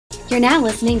You're now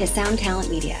listening to Sound Talent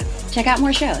Media. Check out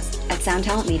more shows at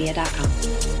soundtalentmedia.com.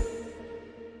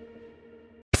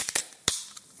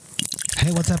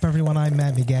 Hey, what's up, everyone? I'm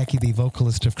Matt McGachy, the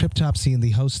vocalist of Cryptopsy and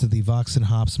the host of the Vox and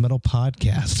Hops Metal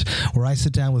Podcast, where I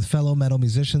sit down with fellow metal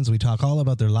musicians. We talk all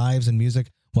about their lives and music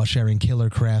while sharing killer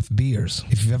craft beers.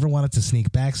 If you've ever wanted to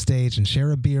sneak backstage and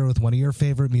share a beer with one of your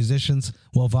favorite musicians,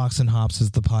 well, Vox and Hops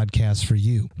is the podcast for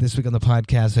you. This week on the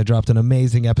podcast, I dropped an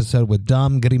amazing episode with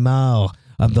Dom Grimal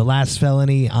of The Last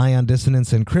Felony, Ion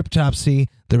Dissonance, and Cryptopsy.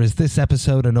 There is this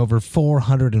episode and over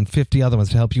 450 other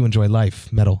ones to help you enjoy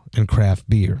life, metal, and craft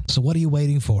beer. So what are you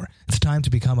waiting for? It's time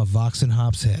to become a Vox and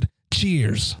Hops head.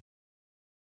 Cheers!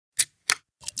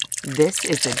 This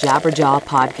is the Jabberjaw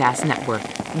Podcast Network.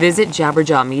 Visit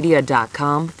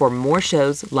jabberjawmedia.com for more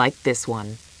shows like this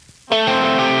one.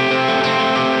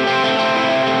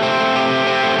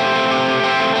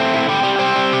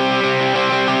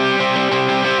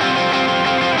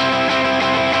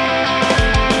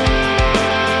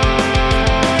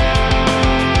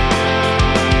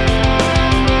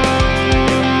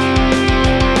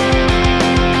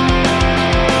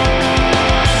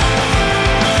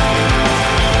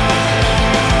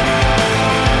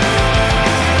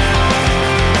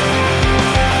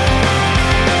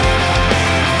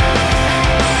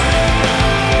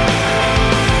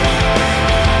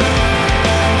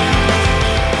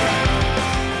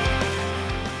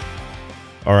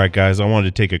 All right, guys, I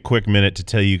wanted to take a quick minute to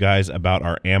tell you guys about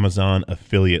our Amazon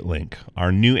affiliate link.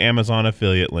 Our new Amazon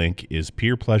affiliate link is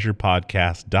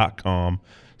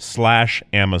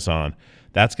peerpleasurepodcast.com/Amazon.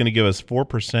 That's going to give us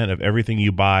 4% of everything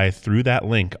you buy through that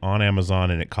link on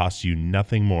Amazon, and it costs you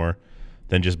nothing more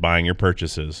than just buying your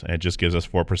purchases. And it just gives us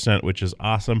 4%, which is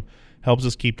awesome, helps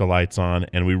us keep the lights on,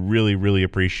 and we really, really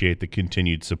appreciate the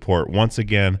continued support. Once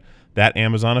again, that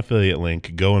Amazon affiliate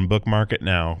link, go and bookmark it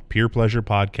now,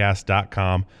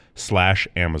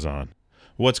 peerpleasurepodcast.com/Amazon.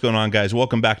 What's going on, guys?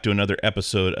 Welcome back to another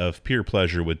episode of Peer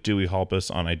Pleasure with Dewey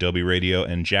Halpus on Adobe Radio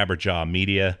and Jabberjaw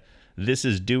Media. This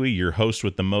is Dewey, your host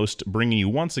with the most, bringing you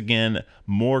once again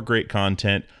more great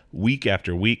content week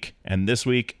after week, and this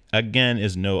week, again,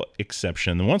 is no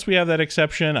exception. And once we have that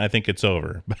exception, I think it's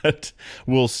over, but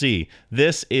we'll see.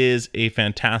 This is a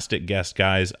fantastic guest,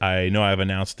 guys. I know I've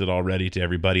announced it already to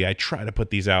everybody. I try to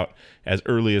put these out as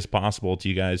early as possible to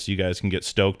you guys so you guys can get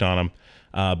stoked on them.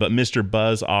 But Mr.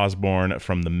 Buzz Osborne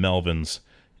from the Melvins,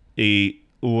 a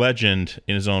legend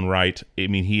in his own right. I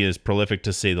mean, he is prolific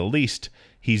to say the least.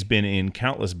 He's been in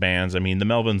countless bands. I mean, the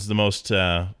Melvins, the most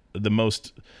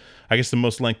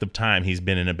length of time he's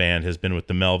been in a band has been with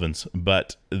the Melvins,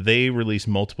 but they release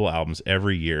multiple albums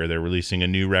every year. They're releasing a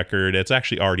new record. It's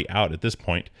actually already out at this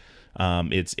point.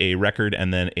 It's a record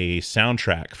and then a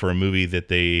soundtrack for a movie that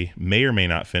they may or may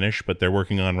not finish, but they're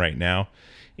working on right now.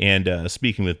 And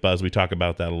speaking with Buzz, we talk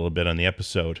about that a little bit on the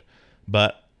episode.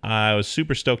 But I was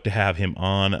super stoked to have him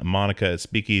on. Monica at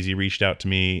Speakeasy reached out to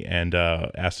me and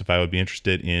asked if I would be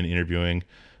interested in interviewing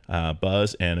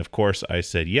Buzz. And of course, I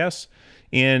said yes.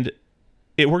 And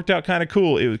it worked out kind of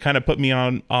cool. It kind of put me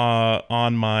on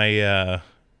my,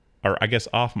 or I guess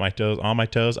off my toes, on my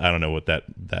toes. I don't know what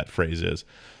that phrase is.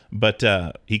 But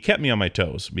he kept me on my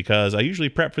toes because I usually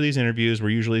prep for these interviews. We're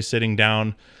usually sitting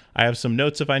down. I have some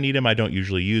notes if I need them. I don't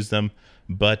usually use them.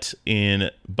 But in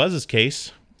Buzz's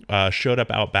case, showed up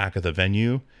out back of the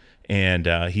venue, and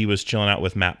he was chilling out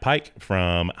with Matt Pike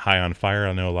from High on Fire.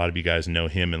 I know a lot of you guys know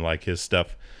him and like his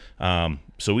stuff.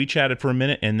 So we chatted for a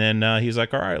minute, and then he's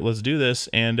like, all right, let's do this.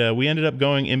 And we ended up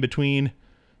going in between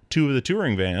two of the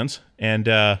touring vans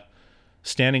and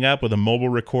standing up with a mobile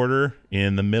recorder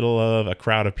in the middle of a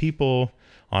crowd of people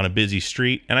on a busy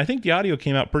street. And I think the audio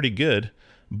came out pretty good,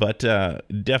 but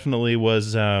definitely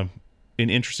was an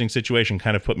interesting situation,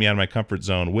 kind of put me out of my comfort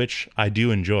zone, which I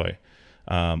do enjoy.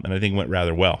 And I think it went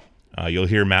rather well. You'll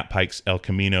hear Matt Pike's El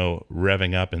Camino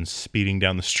revving up and speeding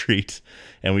down the street,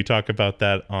 and we talk about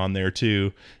that on there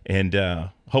too. And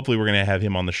hopefully we're going to have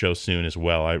him on the show soon as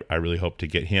well. I really hope to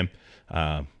get him.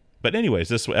 But anyways,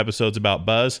 this episode's about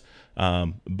Buzz.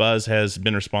 Buzz has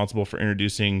been responsible for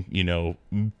introducing,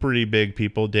 pretty big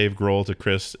people, Dave Grohl to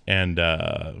Chris and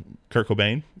Kurt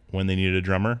Cobain when they needed a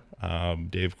drummer.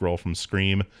 Dave Grohl from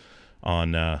Scream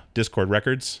on Discord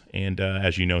Records, and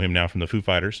as you know him now from the Foo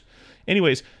Fighters.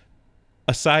 Anyways,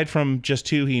 aside from just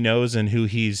who he knows and who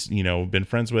he's, been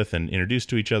friends with and introduced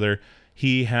to each other,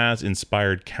 he has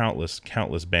inspired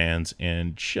countless bands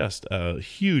and just a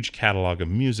huge catalog of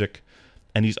music.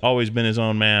 And he's always been his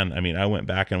own man. I mean, I went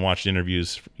back and watched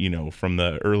interviews, from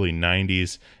the early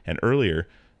 90s and earlier,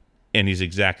 and he's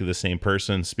exactly the same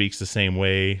person, speaks the same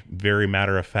way, very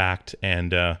matter of fact,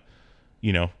 and,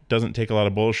 doesn't take a lot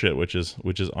of bullshit, which is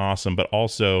awesome, but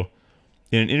also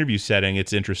in an interview setting,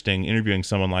 it's interesting interviewing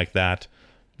someone like that.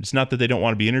 It's not that they don't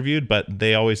want to be interviewed, but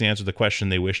they always answer the question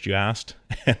they wished you asked.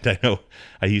 And I know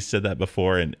he said that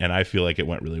before, and I feel like it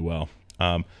went really well.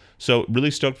 So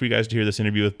really stoked for you guys to hear this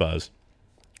interview with Buzz.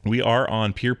 We are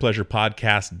on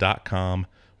peerpleasurepodcast.com.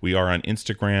 We are on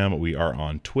Instagram. We are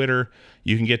on Twitter.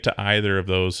 You can get to either of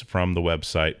those from the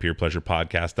website,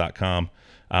 peerpleasurepodcast.com.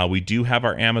 We do have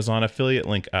our Amazon affiliate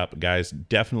link up. Guys,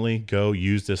 definitely go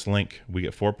use this link. We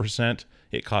get 4%.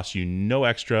 It costs you no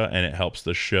extra, and it helps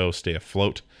the show stay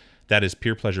afloat. That is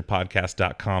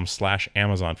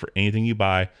peerpleasurepodcast.com/Amazon for anything you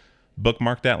buy.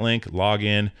 Bookmark that link, log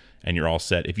in, and you're all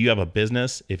set. If you have a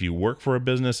business, if you work for a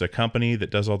business, a company that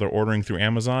does all their ordering through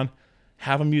Amazon,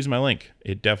 have them use my link.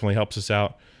 It definitely helps us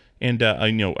out. And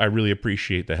I really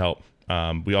appreciate the help.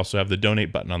 We also have the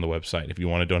donate button on the website if you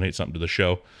want to donate something to the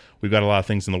show. We've got a lot of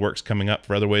things in the works coming up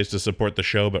for other ways to support the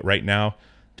show, but right now,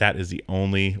 that is the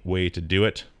only way to do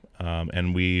it.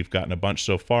 And we've gotten a bunch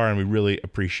so far, and we really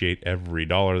appreciate every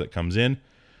dollar that comes in,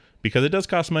 because it does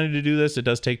cost money to do this. It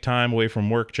does take time away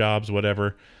from work, jobs,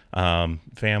 whatever,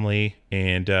 family,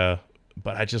 and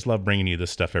but I just love bringing you this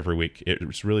stuff every week.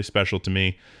 It's really special to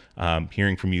me,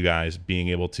 hearing from you guys, being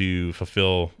able to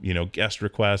fulfill, guest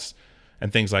requests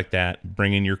and things like that,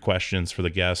 bring in your questions for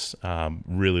the guests.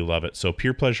 Really love it. So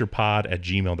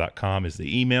peerpleasurepod@gmail.com is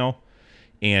the email.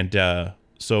 And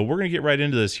so we're going to get right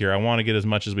into this here. I want to get as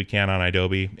much as we can on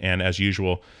Adobe. And as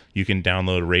usual, you can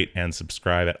download, rate, and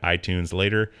subscribe at iTunes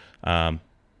later,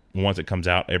 once it comes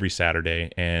out every Saturday.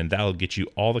 And that'll get you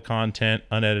all the content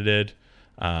unedited.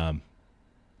 And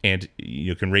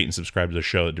you can rate and subscribe to the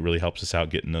show. It really helps us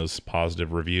out getting those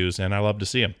positive reviews, and I love to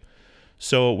see them.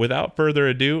 So without further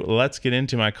ado, let's get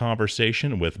into my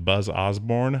conversation with Buzz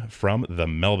Osborne from the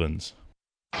Melvins.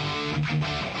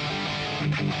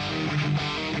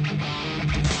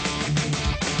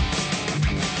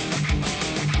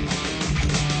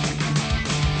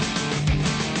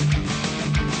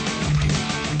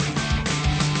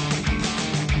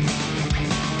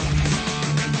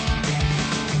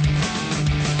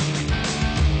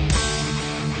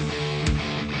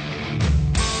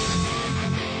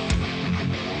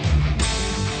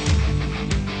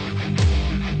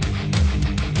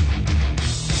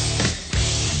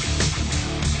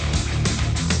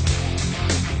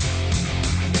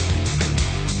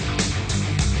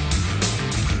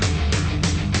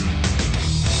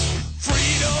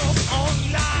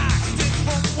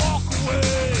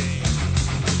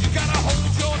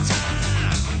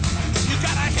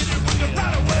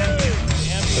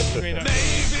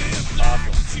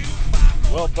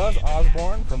 Well, Buzz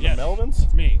Osborne from the Melvins.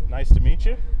 It's me. Nice to meet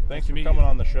you. Thanks for coming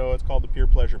on the show. It's called the Peer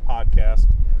Pleasure Podcast.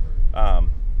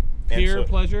 Peer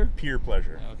pleasure? Peer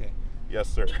pleasure. Okay. Yes,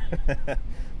 sir.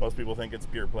 Most people think it's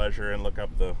pure pleasure and look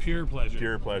up the pure pleasure.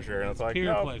 Pure pleasure, and it's like,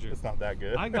 no, pleasure. It's not that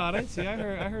good. I got it. See,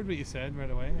 I heard what you said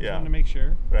right away. I Yeah. wanted to make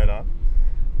sure. Right on.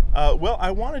 Well, I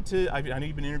wanted to. I know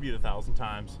you've been interviewed 1,000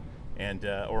 times, and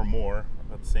or more,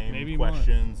 about the same Maybe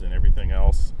questions and everything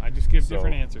else. I just give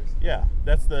different answers. Yeah,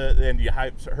 that's and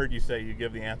heard you say you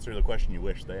give the answer to the question you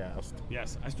wish they asked.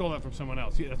 Yes, I stole that from someone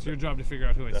else. That's your job to figure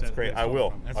out who I said. That's great. I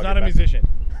will. That's I'll not get a back. musician.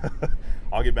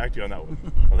 I'll get back to you on that one.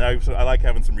 I like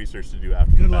having some research to do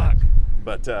after. Good luck.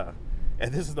 But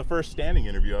and this is the first standing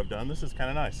interview I've done. This is kind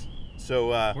of nice.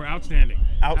 So we're outstanding.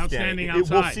 Outstanding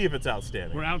outside. We'll see if it's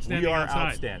outstanding. We're outstanding. We are outside.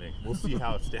 outstanding. We'll see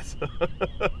how it stands.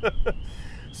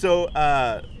 So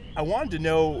I wanted to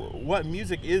know what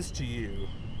music is to you,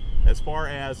 as far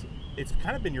as it's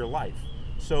kind of been your life.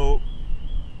 So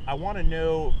I want to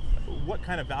know what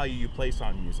kind of value you place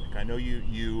on music. I know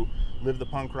you live the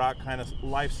punk rock kind of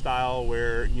lifestyle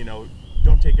where,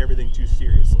 don't take everything too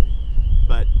seriously.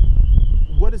 But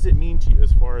what does it mean to you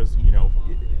as far as,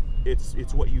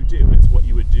 it's what you do. It's what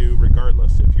you would do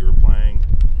regardless if you were playing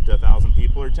to 1,000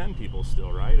 people or 10 people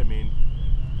still, right? I mean...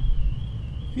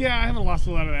 Yeah, I haven't lost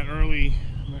a lot of that early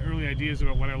ideas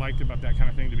about what I liked about that kind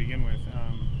of thing to begin with.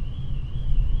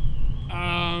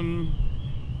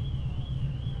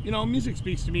 Music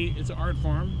speaks to me. It's an art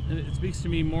form, and it speaks to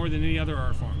me more than any other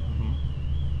art form.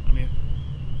 Mm-hmm. I mean,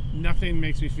 nothing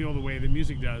makes me feel the way that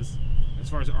music does as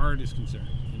far as art is concerned.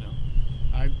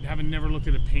 I haven't never looked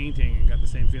at a painting and got the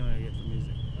same feeling I get from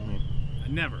music. Mm-hmm. I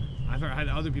never. I've had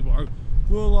other people argue,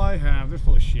 well, I have. They're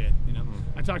full of shit.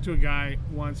 Mm-hmm. I talked to a guy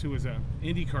once who was an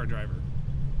IndyCar driver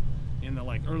in the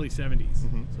early 70s,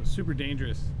 mm-hmm. So super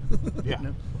dangerous. Yeah.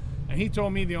 And he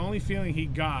told me the only feeling he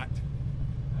got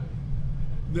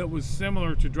that was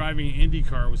similar to driving an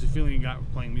IndyCar was the feeling he got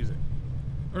playing music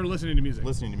or listening to music.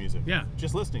 Listening to music. Yeah.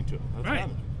 Just listening to it. That's right.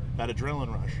 That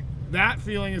adrenaline rush. That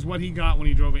feeling is what he got when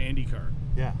he drove an IndyCar.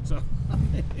 Yeah. So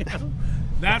You know?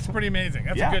 That's pretty amazing.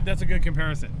 Yeah. That's a good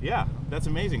comparison. Yeah, that's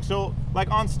amazing. So,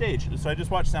 like on stage, so I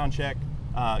just watched Soundcheck.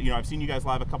 I've seen you guys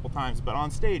live a couple times, but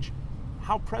on stage,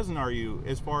 how present are you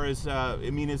as far as,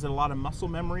 is it a lot of muscle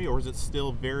memory, or is it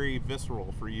still very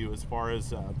visceral for you as far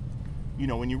as,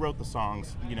 when you wrote the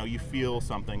songs, you feel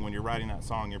something when you're writing that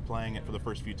song, you're playing it for the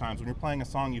first few times. When you're playing a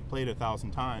song you've played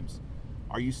 1,000 times,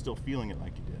 are you still feeling it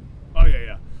like you did? Oh,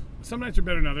 yeah. Some nights are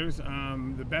better than others.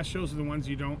 The best shows are the ones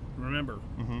you don't remember.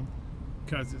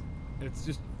 Because it's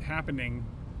just happening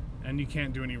and you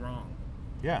can't do any wrong.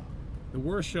 Yeah. The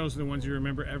worst shows are the ones you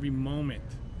remember every moment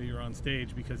that you're on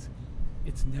stage, because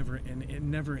it's a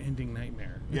never-ending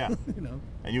nightmare. Yeah.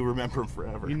 And you remember them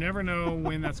forever. You never know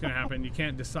when that's going to happen. You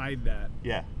can't decide that.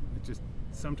 Yeah. It just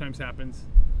sometimes happens,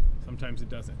 sometimes it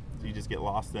doesn't. So you just get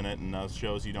lost in it, and those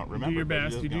shows you don't remember.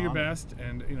 You do your best,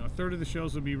 and a third of the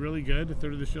shows will be really good, a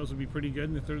third of the shows will be pretty good,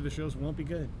 and a third of the shows won't be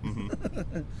good.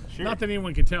 Sure. Not that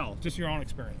anyone can tell, just your own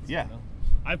experience. Yeah.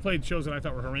 I've played shows that I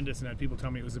thought were horrendous and had people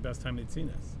tell me it was the best time they'd seen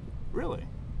us. Really?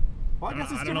 Well, I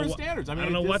guess it's different standards. I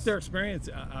don't know what their experience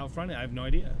out front. I have no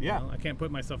idea. Yeah. I can't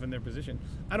put myself in their position.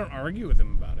 I don't argue with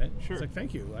them about it. Sure. It's like,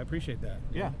 thank you, I appreciate that.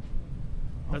 Yeah.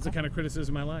 That's the kind of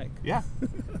criticism I like. Yeah.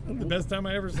 The best time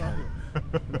I ever saw you.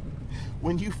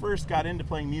 When you first got into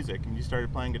playing music and you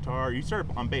started playing guitar, you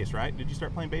started on bass, right? Did you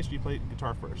start playing bass or did you play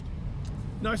guitar first?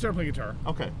 No, I started playing guitar.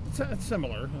 Okay. It's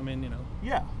similar.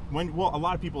 Yeah. A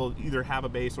lot of people either have a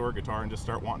bass or a guitar and just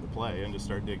start wanting to play and just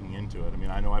start digging into it.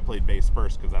 I know I played bass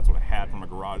first because that's what I had from a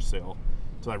garage sale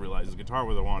until I realized the guitar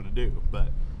was what I wanted to do.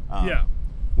 But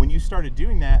when you started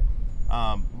doing that,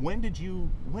 when did you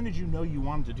know you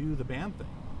wanted to do the band thing?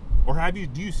 Or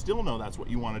do you still know that's what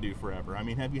you want to do forever?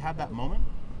 Have you had that moment?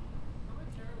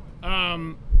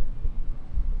 I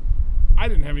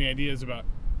didn't have any ideas about.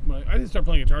 I didn't start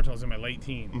playing guitar until I was in my late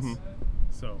teens.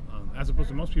 So, as opposed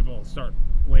to most people start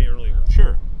way earlier.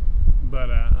 Sure.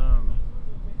 But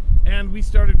and we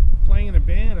started playing in a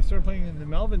band. I started playing in the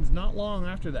Melvins not long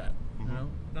after that.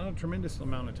 Not a tremendous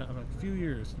amount of time, like a few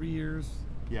years, 3 years.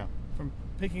 Yeah. From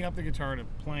picking up the guitar to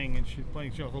playing and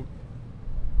playing shows.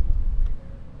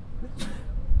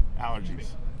 Allergies.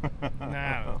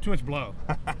 Nah, too much blow.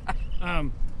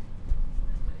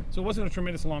 So it wasn't a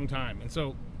tremendous long time, and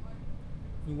so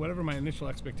whatever my initial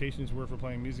expectations were for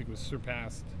playing music was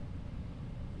surpassed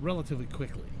relatively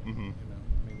quickly. It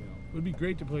would be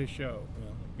great to play a show.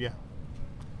 Yeah.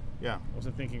 I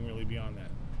wasn't thinking really beyond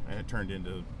that. And it turned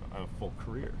into a full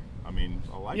career. A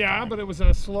lifetime. Yeah, but it was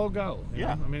a slow go.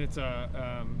 Yeah. It's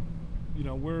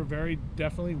we're very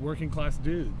definitely working class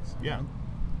dudes. Yeah.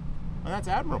 And that's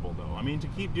admirable, though. To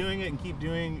keep doing it and keep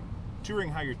touring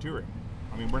how you're touring.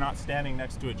 We're not standing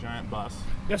next to a giant bus.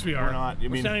 Yes, we are. We're not.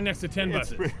 We're standing next to 10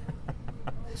 buses.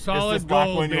 Solid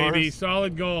gold, baby.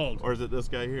 Solid gold. Or is it this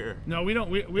guy here? No, we don't.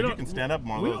 We don't. You can stand up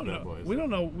on those bad boys. We don't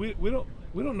know.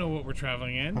 We don't know what we're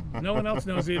traveling in. No one else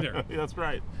knows either. That's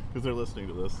right, because they're listening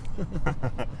to this.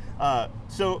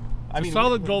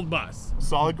 Solid gold bus.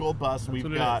 Solid gold bus.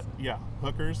 We've got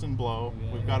hookers and blow.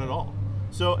 We've got it all.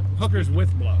 So hookers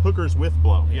with blow. Hookers with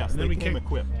blow. Yes, then they came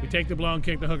equipped. We take the blow and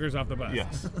kick the hookers off the bus.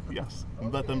 Yes.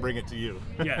 And let them bring it to you.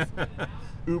 Yes.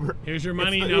 Uber. Here's your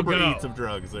money. It's the Now Uber go. Eats of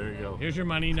drugs. There you go. Here's your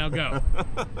money. Now go.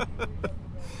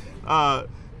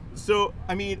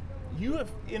 You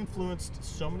have influenced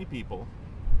so many people.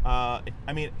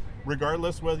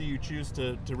 Regardless whether you choose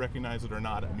to recognize it or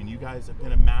not. You guys have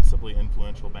been a massively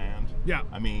influential band. Yeah.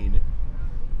 And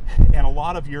a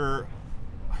lot of your,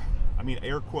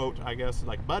 air quote, I guess,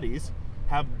 like buddies,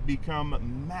 have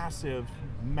become massive,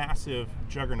 massive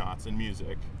juggernauts in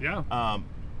music. Yeah.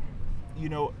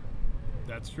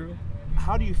 That's true.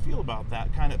 How do you feel about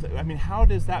that kind of thing? How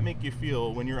does that make you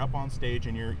feel when you're up on stage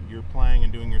and you're playing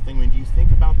and doing your thing? Do you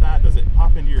think about that? Does it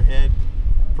pop into your head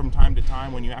from time to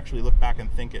time when you actually look back and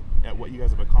think at what you guys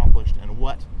have accomplished and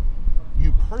what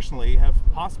you personally have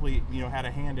possibly, had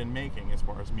a hand in making as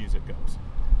far as music goes?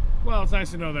 Well, it's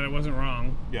nice to know that I wasn't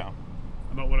wrong. Yeah.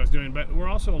 About what I was doing, but we're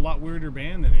also a lot weirder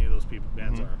band than any of those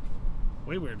bands are.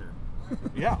 Way weirder.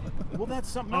 Yeah. Well, that's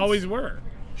something else. Always were.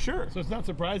 Sure. So it's not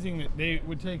surprising that they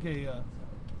would take a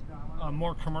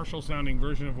more commercial sounding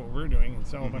version of what we're doing and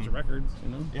sell a bunch of records.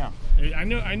 Yeah. I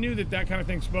knew that kind of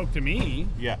thing spoke to me.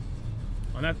 Yeah.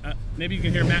 On that, maybe you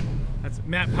can hear Matt. That's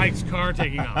Matt Pike's car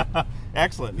taking off.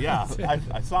 Excellent. Yeah.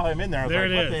 I saw him in there. I was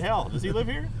like, what the hell? Does he live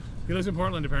here? He lives in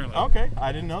Portland, apparently. Okay,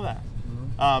 I didn't know that.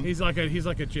 He's like a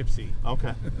gypsy.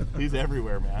 Okay, he's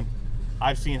everywhere, man.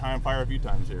 I've seen High on Fire a few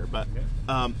times here, but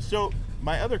so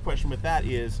my other question with that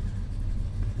is,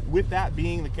 with that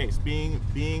being the case, being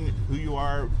who you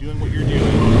are, doing what you're doing.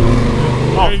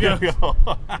 There you go.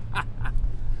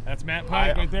 That's Matt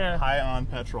Pike right there. High on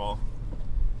petrol.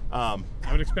 I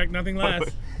would expect nothing less.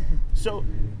 So,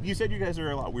 you said you guys are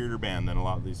a lot weirder band than a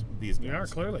lot of these guys. We are,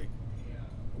 clearly.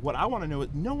 What I want to know is,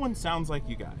 no one sounds like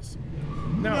you guys.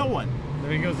 No. No one.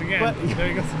 There he goes again. But, there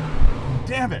he goes.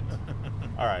 Damn it.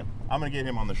 All right, I'm going to get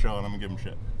him on the show, and I'm going to give him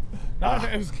shit.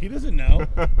 He doesn't know.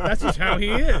 That's just how he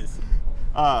is.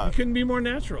 He couldn't be more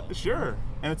natural. Sure.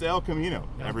 And it's El Camino,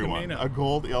 everyone. Camino. A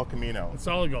gold El Camino. It's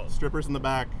solid gold. Strippers in the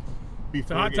back. It's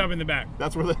a hot tub in the back.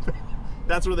 That's where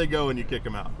they go when you kick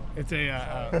them out. It's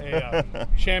a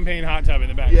champagne hot tub in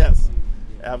the back. Yes,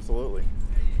 absolutely.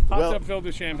 Hot tub filled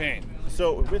with champagne.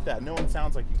 So with that, no one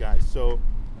sounds like you guys. So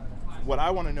what I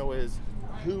want to know is,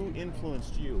 who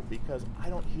influenced you? Because I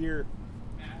don't hear.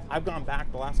 I've gone back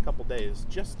the last couple days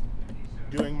just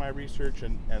doing my research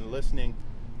and listening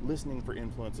for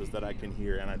influences that I can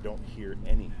hear, and I don't hear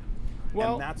any.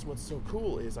 Well, and that's what's so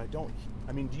cool is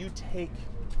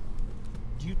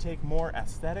do you take more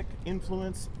aesthetic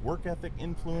influence, work ethic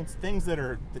influence, things that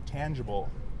are the tangible,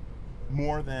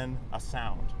 more than a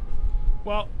sound?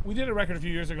 Well, we did a record a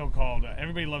few years ago called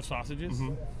Everybody Loves Sausages.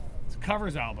 Mm-hmm. It's a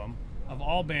covers album of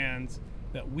all bands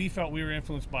that we felt we were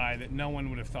influenced by that no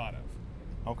one would have thought of.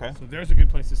 Okay. So there's a good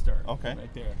place to start. Okay.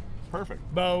 Right there. Perfect.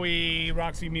 Bowie,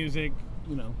 Roxy Music,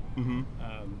 Mm-hmm.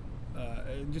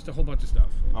 Just a whole bunch of stuff.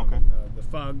 Okay. The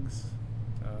Fugs,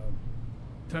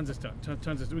 tons of stuff.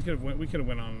 We could have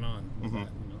went on and on with that.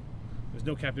 There's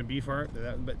no Captain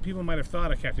Beefheart, but people might have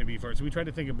thought of Captain Beefheart, so we tried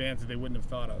to think of bands that they wouldn't have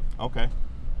thought of. Okay.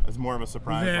 It's more of a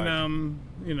surprise. Then,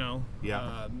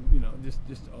 yeah.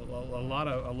 Just a lot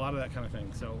of that kind of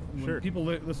thing. So when people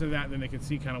listen to that, then they can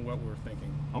see kind of what we're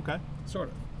thinking. Okay. Sort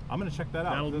of. I'm going to check that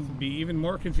out. That'll be even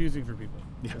more confusing for people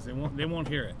because they won't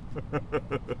hear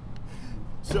it.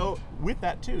 So with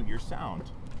that too, your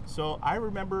sound. So I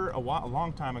remember a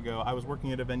long time ago, I was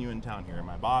working at a venue in town here, and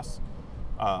my boss,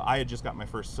 I had just got my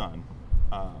first Sun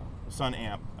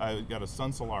amp. I got a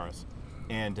Sun Solaris,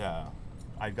 and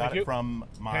I got it from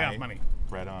my payoff money.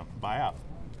 Right on. Buyout.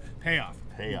 Payoff.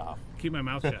 Keep my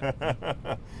mouth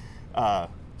shut.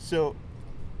 So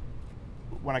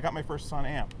when I got my first Sun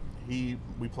amp, we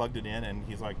plugged it in, and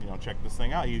he's like, check this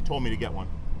thing out. He told me to get one,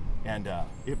 and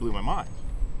it blew my mind.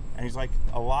 And he's like,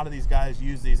 a lot of these guys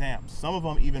use these amps. Some of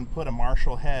them even put a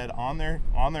Marshall head on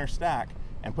their stack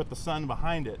and put the Sun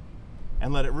behind it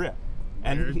and let it rip.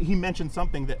 And he mentioned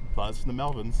something that Buzz from the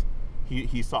Melvins,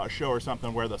 he saw a show or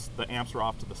something where the amps were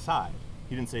off to the side.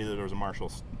 He didn't say that there was a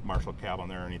Marshall cab on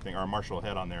there or anything, or a Marshall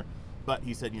head on there, but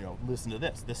he said, listen to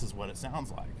this. This is what it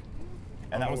sounds like.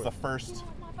 And that was the first,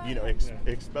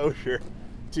 exposure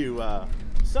to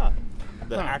Sun,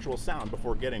 the actual sound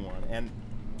before getting one. And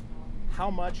how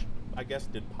much, I guess,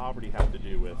 did poverty have to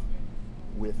do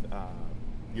with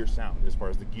your sound as far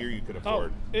as the gear you could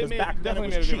afford? Because back then it was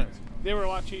made a cheap. difference. They were a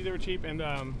lot cheap. They were cheap, and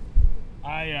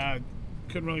I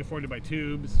couldn't really afford to buy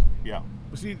tubes. Yeah.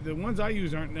 Well, see, the ones I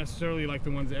use aren't necessarily like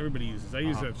the ones that everybody uses. I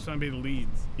use a Sunbather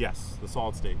Leads. Yes, the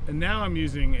solid state. And now I'm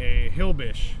using a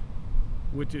Hillbish,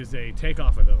 which is a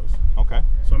takeoff of those. Okay.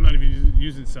 So I'm not even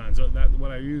using Sun. So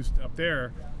what I used up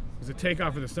there was a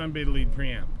takeoff of the Sunbather Lead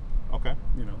preamp. Okay.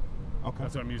 Okay.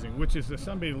 That's what I'm using, which is the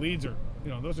Sunbather Leads are,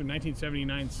 those are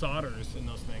 1979 solders in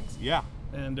those things. Yeah.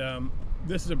 And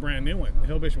this is a brand new one. The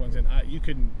Hillbish ones, and you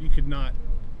could not,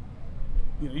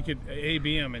 you could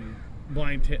A/B them and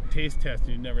blind taste test,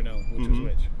 and you'd never know which was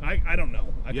which. I don't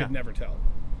know. I could never tell.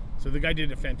 So the guy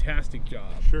did a fantastic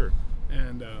job. Sure.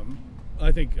 And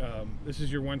I think this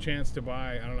is your one chance to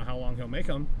buy. I don't know how long he'll make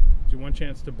them. It's your one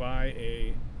chance to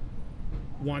buy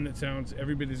one that sounds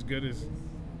every bit as good as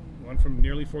one from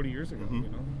nearly 40 years ago.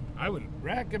 I would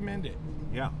recommend it.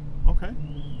 Yeah. Okay.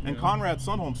 And Conrad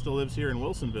Sunholm still lives here in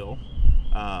Wilsonville.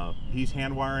 He's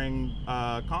hand wiring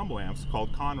combo amps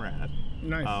called Conrad.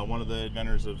 Nice. One of the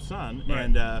inventors of Sun. Right.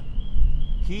 And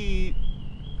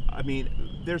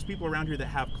there's people around here that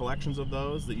have collections of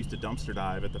those that used to dumpster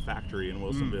dive at the factory in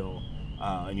Wilsonville.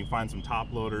 And you find some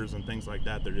top loaders and things like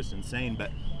that. They're just insane.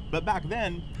 But back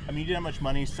then, you didn't have much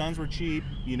money. Suns were cheap.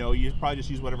 You probably just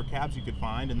use whatever cabs you could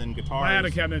find, and then guitars. I had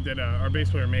a cabinet that our bass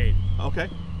player made. Okay.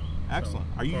 Excellent.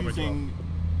 Are you 4x12.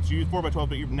 So you use 4x12,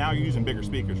 but now you're using bigger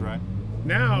speakers, right?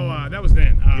 Now, that was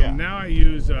then. Now I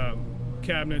use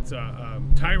cabinets,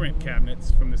 Tyrant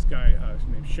cabinets from this guy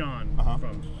named Sean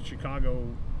from Chicago,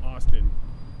 Austin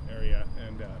area,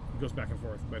 and he goes back and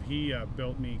forth. But he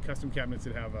built me custom cabinets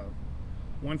that have a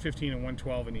 115 and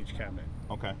 112 in each cabinet.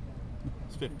 Okay.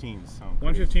 It's 15s.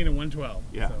 115 and 112.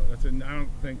 Yeah. So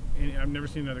I've never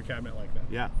seen another cabinet like that.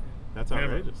 Yeah. That's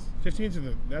outrageous.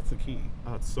 15s that's the key.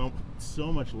 Oh, it's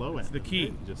so much low end. It's the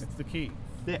key. It's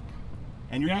Thick.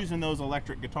 And you're using those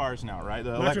electric guitars now, right?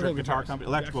 The electrical guitar guitars.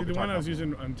 company. Actually, the one I was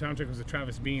using on Soundcheck was a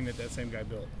Travis Bean that same guy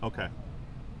built. Okay.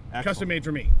 Excellent. Custom made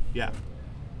for me. Yeah.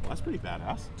 Well, that's pretty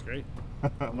badass. It's great.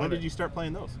 When did you start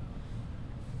playing those?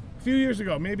 A few years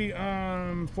ago, maybe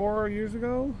 4 years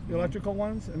ago, the electrical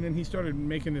ones, and then he started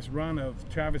making this run of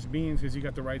Travis Beans because he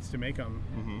got the rights to make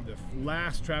them. The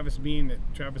last Travis Bean that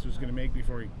Travis was going to make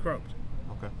before he croaked.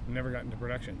 Okay. Never got into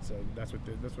production, so that's what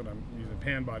I'm using.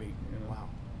 Pan body. You know? Wow.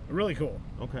 Really cool.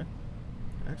 Okay.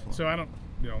 Excellent. So I don't,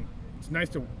 it's nice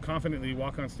to confidently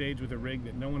walk on stage with a rig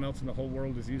that no one else in the whole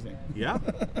world is using. Yeah.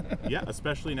 Yeah,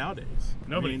 especially nowadays.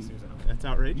 Nobody's using it. That's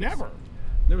outrageous. Never.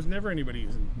 There was never anybody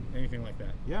using anything like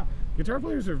that. Yeah. Guitar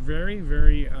players are very,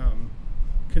 very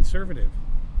conservative.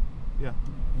 Yeah.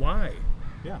 Why?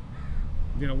 Yeah.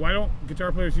 Why don't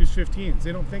guitar players use 15s?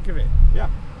 They don't think of it. Yeah.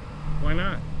 Why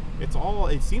not?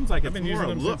 It seems like I've it's been more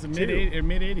using a them look since too. the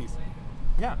mid 80s.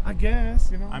 Yeah. I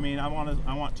guess, I mean, I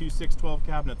want 2 612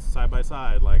 cabinets side by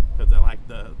side, like, because I like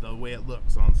the way it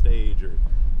looks on stage, or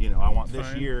I want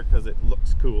this year because it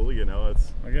looks cool.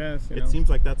 It's. I guess. It seems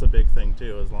like that's a big thing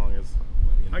too, as long as.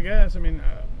 I guess. I mean,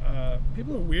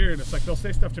 people are weird. It's like they'll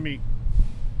say stuff to me.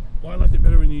 Well, I liked it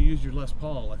better when you used your Les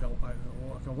Paul, like a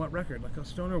what record, like a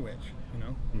Stoner Witch,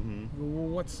 Well,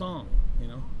 what song,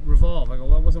 Revolve. I go,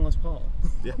 well, that wasn't Les Paul.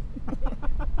 Yeah.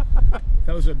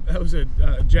 that was a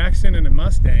Jackson and a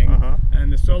Mustang,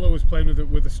 and the solo was played with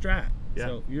a Strat. Yeah.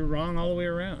 So you're wrong all the way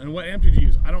around. And what amp did you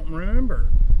use? I don't remember.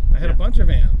 I had a bunch of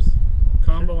amps,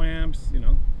 combo amps,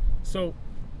 So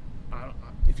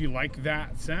if you like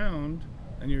that sound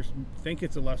and you think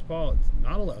it's a Les Paul, it's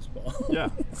not a Les Paul. Yeah.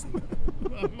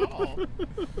 Not at all.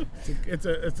 It's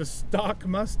a stock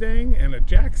Mustang and a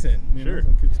Jackson. Sure.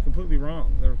 It's completely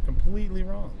wrong. They're completely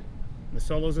wrong. The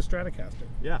solo's a Stratocaster.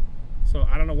 Yeah. So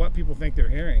I don't know what people think they're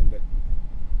hearing, but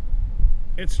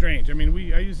it's strange. I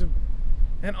mean, I use them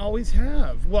and always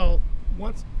have. Well,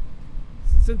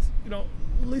 since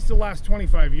at least the last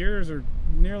 25 years or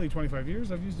nearly 25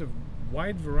 years, I've used a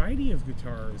wide variety of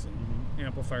guitars and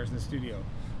amplifiers in the studio.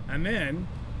 And then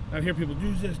I hear people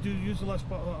use the Les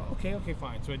Paul. Okay,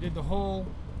 fine. So I did the whole,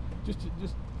 just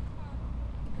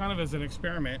kind of as an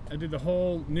experiment, I did the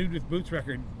whole Nude with Boots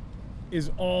record is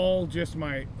all just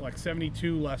my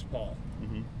 72 Les Paul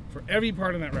for every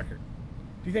part of that record.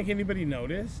 Do you think anybody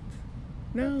noticed?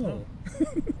 No.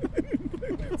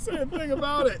 They didn't say a thing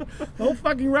about it. The whole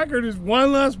fucking record is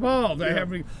one Les Paul.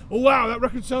 Oh wow, that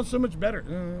record sounds so much better.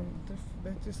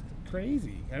 That's just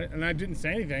crazy. And I didn't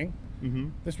say anything.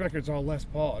 This record's all Les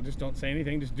Paul. I just don't say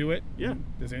anything. Just do it. Yeah.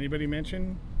 Does anybody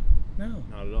mention? No.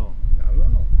 Not at all. Not at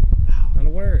all. Wow. Not a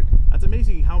word. That's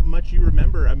amazing how much you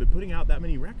remember. I mean, putting out that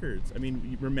many records. I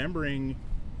mean, remembering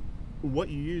what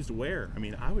you used where. I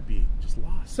mean, I would be just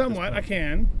lost. Somewhat, I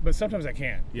can, but sometimes I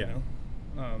can't. Yeah.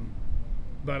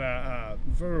 But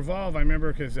for Revolve, I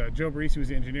remember because Joe Barisi was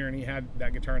the engineer and he had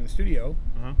that guitar in the studio.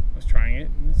 I was trying it,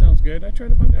 and it sounds good. I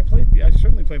tried a bunch. I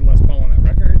certainly played Les Paul on that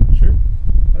record. Sure.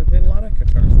 But I played a lot of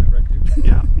guitars on that record.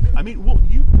 Yeah. I mean, well,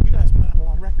 you guys put out a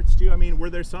lot of records too. I mean, were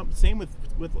there same with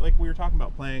like we were talking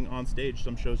about playing on stage,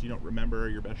 some shows you don't remember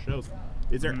your best shows.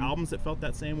 Is there albums that felt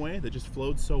that same way, that just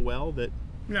flowed so well that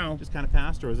just kind of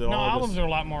passed, or is it all albums are a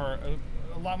lot more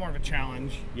of a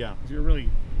challenge. Yeah. If you're really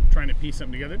trying to piece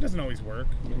something together, it doesn't always work.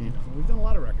 But, we've done a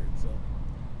lot of records, so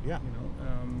yeah.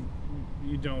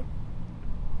 You don't.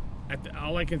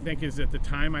 All I can think is at the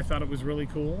time I thought it was really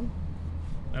cool.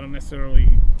 I don't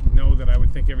necessarily know that I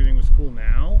would think everything was cool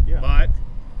now. Yeah. But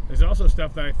there's also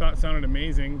stuff that I thought sounded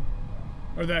amazing,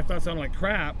 or that I thought sounded like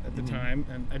crap at the time,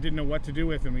 and I didn't know what to do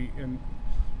with, and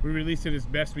we released it as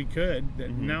best we could. That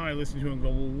now I listen to it and go,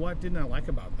 well, what didn't I like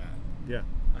about that? Yeah.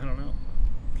 I don't know.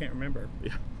 Can't remember.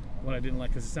 Yeah. What I didn't like,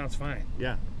 because it sounds fine.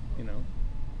 Yeah.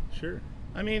 Sure.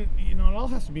 I mean, it all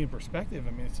has to be in perspective.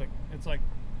 I mean, it's like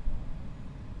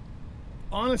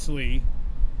honestly,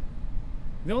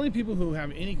 the only people who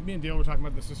have any, me and Dale were talking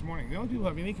about this morning, the only people who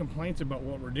have any complaints about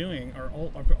what we're doing are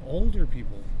older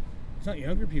people. It's not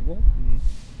younger people.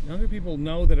 Younger people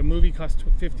know that a movie costs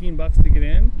 $15 to get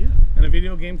in, and a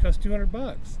video game costs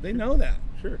 $200. They know that.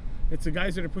 Sure. It's the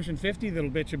guys that are pushing 50 that'll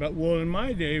bitch about, well, in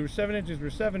my day, 7 inches were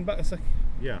 $7. It's like,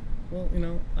 yeah. Well,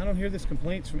 I don't hear this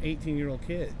complaints from 18-year-old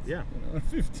kids. Yeah.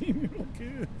 15-year-old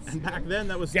kids. And back then,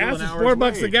 that was still gas an is hour's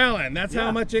 $4 a wage. gallon. That's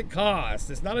how much it costs.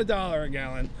 It's not $1 a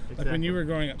gallon like when you Exactly. were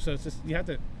growing up. So it's just, you have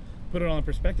to put it all in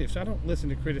perspective. So I don't listen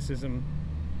to criticism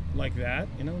like that.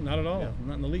 Not at all. Yeah.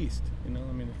 Not in the least. I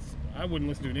mean, I wouldn't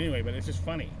listen to it anyway. But it's just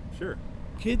funny. Sure.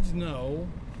 Kids know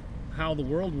how the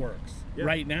world works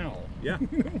right now. Yeah.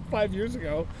 5 years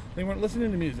ago, they weren't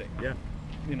listening to music. Yeah.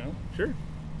 Sure.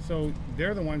 So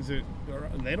they're the ones that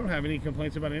they don't have any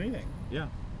complaints about anything. Yeah.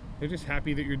 They're just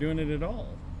happy that you're doing it at all.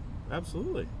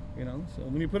 Absolutely. You know, so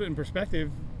when you put it in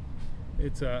perspective,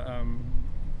 it's a.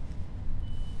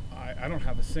 I don't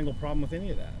have a single problem with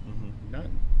any of that. Mm-hmm.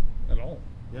 None at all.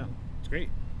 Yeah. It's great.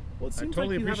 Well, it seems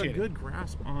totally like you have a appreciate good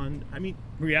grasp on, I mean,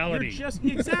 reality. You're just,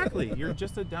 exactly. You're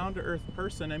just a down-to-earth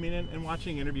person. I mean, and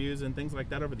watching interviews and things like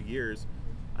that over the years,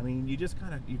 I mean, you just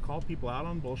kind of, you call people out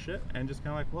on bullshit and just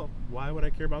kind of like, well, why would I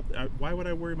care about, why would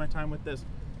I worry my time with this?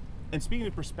 And speaking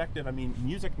of perspective, I mean,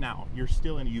 music now,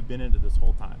 you've been into this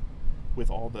whole time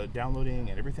with all the downloading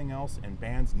and everything else and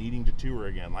bands needing to tour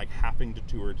again, like having to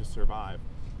tour to survive.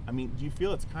 I mean, do you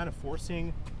feel it's kind of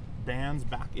forcing bands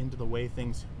back into the way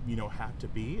things, have to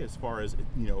be as far as,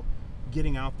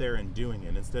 getting out there and doing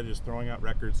it instead of just throwing out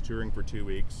records, touring for 2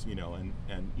 weeks,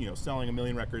 and selling 1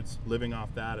 million records, living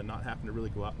off that and not having to really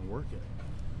go out and work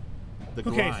it?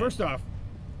 Okay, first off,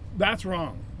 that's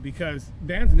wrong because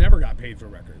bands never got paid for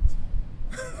records.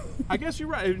 I guess you're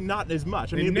right. Not as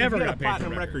much. I They mean, never if you got had a paid for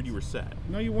platinum records. record, you were set.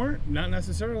 No, you weren't. Not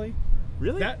necessarily.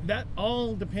 Really? That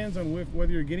all depends on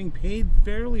whether you're getting paid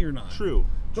fairly or not. True.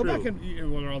 Go back and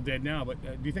well, they're all dead now. But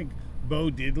do you think Bo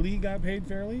Diddley got paid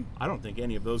fairly? I don't think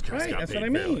any of those guys got that's paid what I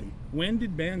mean. fairly. When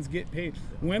did bands get paid?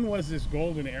 When was this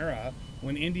golden era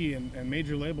when indie and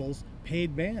major labels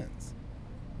paid bands?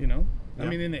 I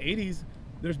mean, in the 80s,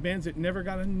 there's bands that never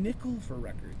got a nickel for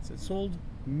records. It sold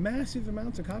massive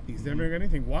amounts of copies. They never got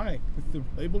anything. Why? The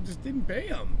label just didn't pay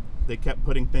them. They kept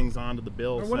putting things onto the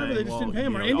bill Or whatever, saying, they just didn't pay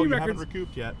them. Or indie you records, haven't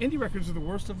recouped yet. Indie records are the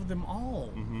worst of them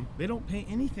all. Mm-hmm. They don't pay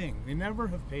anything. They never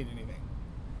have paid anything.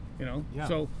 Yeah.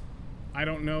 So I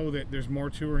don't know that there's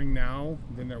more touring now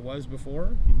than there was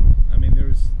before. Mm-hmm. I mean,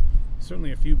 there's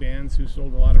certainly a few bands who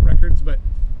sold a lot of records, but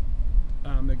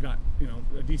they got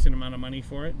a decent amount of money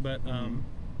for it. But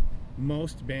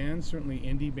most bands, certainly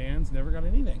indie bands, never got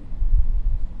anything.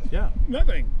 Yeah.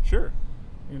 Nothing. Sure.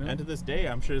 And to this day,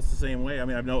 I'm sure it's the same way. I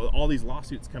mean, I know all these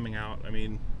lawsuits coming out. I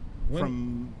mean,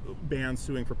 from bands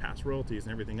suing for past royalties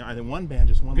and everything. I think one band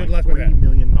just won like $40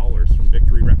 million from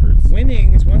Victory Records.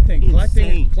 Winning is one thing.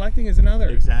 Insane. Collecting is another.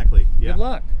 Exactly. Yeah. Good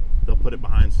luck. They'll put it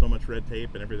behind so much red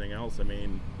tape and everything else. I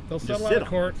mean, they'll settle out of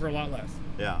court for a lot less.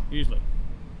 Yeah. Usually.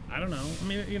 I don't know. I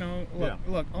mean,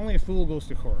 look, only a fool goes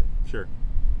to court. Sure.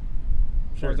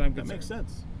 As far as I'm that concerned. makes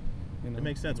sense. It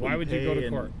makes sense. Why would you go to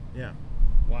court? Yeah.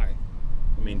 Why?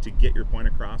 I mean, to get your point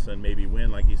across and maybe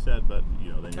win, like you said, but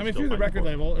then if you're the record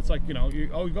label, it's like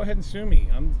go ahead and sue me.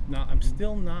 I'm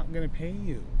still not going to pay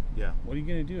you. Yeah. What are you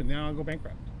going to do? Now I'll go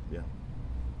bankrupt. Yeah.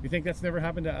 You think that's never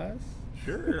happened to us?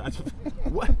 Sure.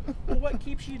 What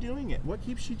keeps you doing it? What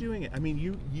keeps you doing it? I mean,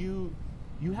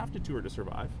 you have to tour to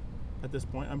survive at this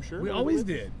point, I'm sure. We always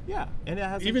did. Yeah, and it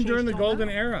hasn't even during the changed golden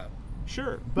now. era.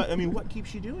 Sure, but I mean, what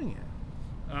keeps you doing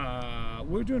it?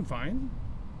 We're doing fine.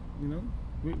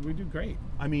 We do great.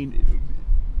 I mean,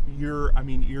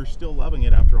 you're still loving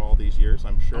it after all these years,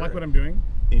 I'm sure. I like what I'm doing.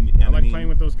 And I like playing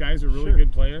with those guys who are really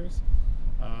good players.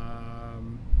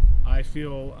 I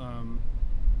feel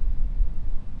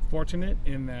fortunate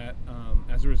in that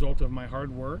as a result of my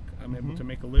hard work, I'm able to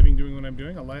make a living doing what I'm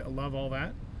doing. I love all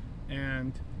that.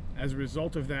 And as a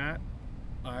result of that,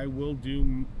 I will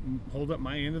hold up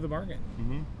my end of the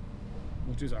bargain,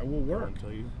 which is I will work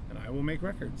and I will make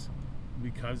records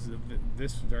because of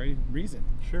this very reason.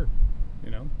 Sure.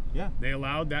 Yeah. They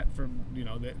allowed that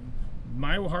that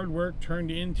my hard work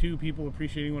turned into people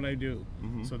appreciating what I do.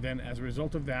 So then as a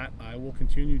result of that, I will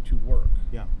continue to work.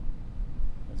 Yeah.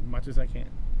 As much as I can.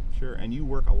 Sure. And you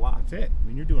work a lot. That's it. I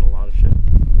mean, you're doing a lot of shit.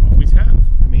 Always have.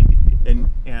 I mean,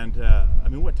 I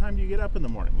mean, what time do you get up in the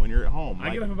morning when you're at home?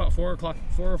 I get up about 4 o'clock,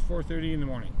 4 or 4:30 in the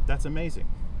morning. That's amazing.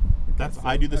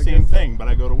 I do the same thing, but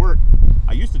I go to work.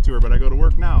 I used to tour, but I go to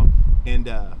work now, and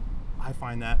I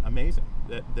find that amazing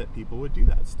that people would do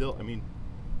that. Still, I mean,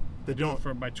 they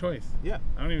don't by choice. Yeah.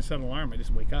 I don't even set an alarm. I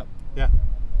just wake up. Yeah.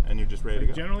 And you're just ready to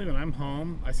go. Generally, when I'm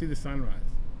home, I see the sunrise.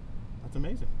 That's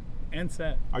amazing. And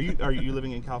set. Are you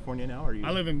living in California now? Or are you?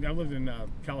 I've lived in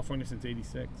California since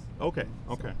 '86. Okay.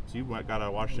 So you got out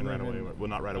of Washington right away. Well,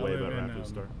 not right away, but after the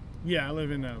start. Yeah, I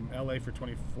live in LA for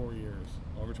 24 years.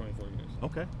 Over 24 years.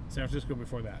 Okay. San Francisco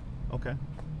before that. Okay.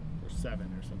 Or 7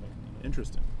 or something.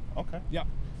 Interesting. Okay. Yeah.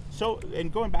 So,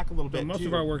 and going back a little bit, most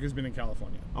of our work has been in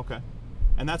California. Okay.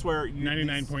 And that's where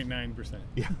 99.9%.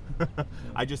 Yeah.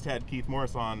 I just had Keith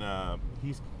Morris on.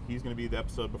 He's going to be the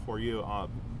episode before you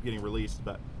getting released,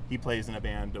 but he plays in a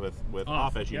band with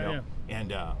Office, you know. Yeah.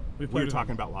 And we were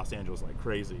talking about Los Angeles like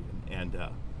crazy, and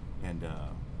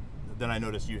then I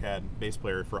noticed you had bass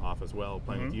player for Off as well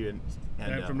playing with you,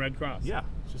 and from Red Cross. Yeah,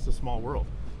 it's just a small world.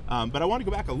 But I want to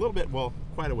go back a little bit, well,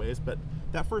 quite a ways, but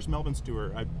that first Melvins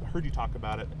tour, I heard you talk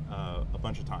about it a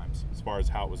bunch of times, as far as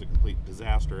how it was a complete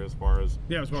disaster, as far as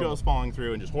it was horrible. Shows falling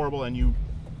through and just horrible, and you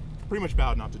pretty much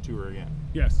vowed not to tour again.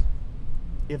 Yes.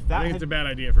 If that I think it's a bad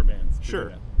idea for bands.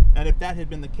 Sure. And if that had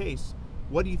been the case,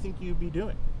 what do you think you'd be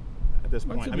doing at this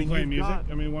point? I mean, playing music.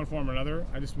 I mean, one form or another.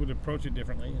 I just would approach it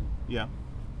differently. And, yeah.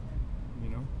 You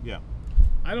know? Yeah.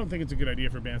 I don't think it's a good idea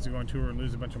for bands to go on tour and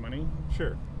lose a bunch of money.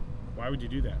 Sure. Why would you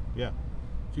do that? Yeah.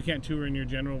 If you can't tour in your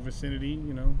general vicinity,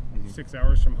 6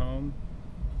 hours from home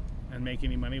and make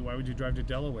any money, why would you drive to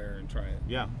Delaware and try it?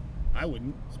 Yeah. I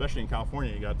wouldn't. Especially in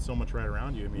California, you got so much right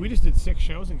around you. I mean, we just did 6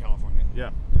 shows in California.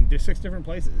 Yeah. In 6 different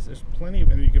places. There's plenty of,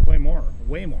 and you could play more,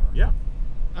 way more. Yeah.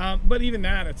 But even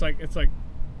that, it's like,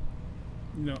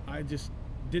 I just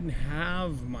didn't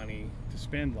have money to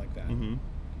spend like that. Mm-hmm.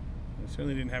 I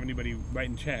certainly didn't have anybody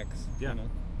writing checks. Yeah.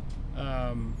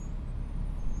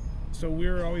 So we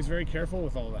were always very careful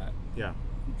with all that. Yeah.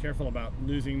 Careful about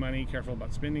losing money, careful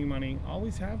about spending money.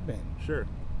 Always have been. Sure.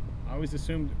 I always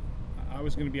assumed I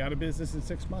was going to be out of business in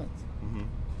 6 months. Mm-hmm.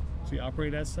 So you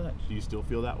operate as such. Do you still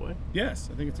feel that way? Yes,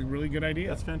 I think it's a really good idea.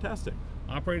 That's fantastic.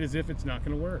 Operate as if it's not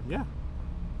going to work. Yeah.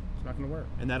 It's not going to work.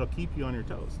 And that'll keep you on your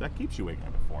toes. That keeps you waking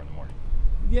up at 4 in the morning.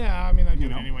 Yeah, I mean, I do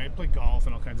it anyway. I play golf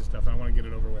and all kinds of stuff, and I want to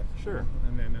get it over with. Sure.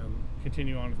 And then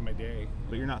continue on with my day.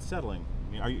 But you're not settling.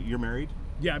 You're married?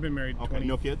 Yeah, I've been married 23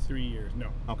 no kids? years. No.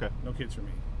 Okay. No kids for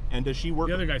me. And does she work?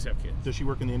 The other guys have kids. Does she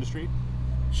work in the industry?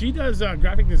 She does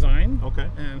graphic design. Okay.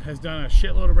 And has done a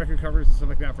shitload of record covers and stuff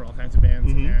like that for all kinds of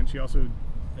bands. Mm-hmm. And she also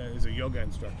is a yoga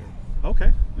instructor.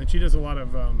 Okay. And she does a lot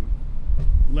of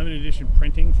limited edition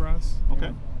printing for us.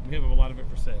 Okay. We have a lot of it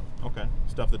for sale. Okay.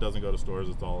 Stuff that doesn't go to stores,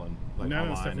 it's all in none online. of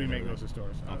the stuff we make everything. goes to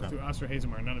stores. Okay. Through us or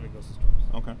Hazelmar, none of it goes to stores.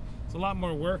 Okay. It's a lot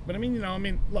more work, but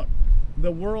look,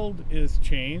 the world is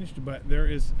changed, but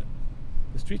the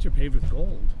streets are paved with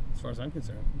gold, as far as I'm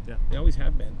concerned. Yeah. They always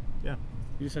have been. Yeah.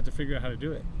 You just have to figure out how to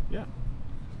do it. Yeah.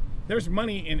 There's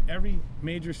money in every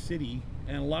major city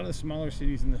and a lot of the smaller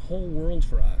cities in the whole world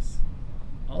for us.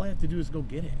 All I have to do is go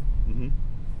get it. Mm-hmm.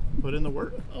 Put in the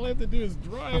work. All I have to do is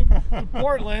drive to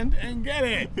Portland and get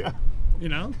it.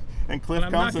 Yeah. And Cliff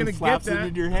comes and slaps it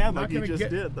into your hand like you just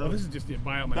did. Well, this is just the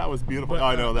buyout money. That was beautiful.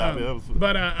 I know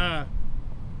that.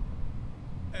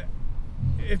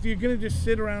 If you're going to just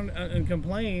sit around and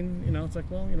complain, it's like,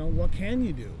 well, what can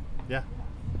you do? Yeah.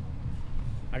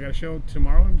 I got a show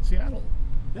tomorrow in Seattle.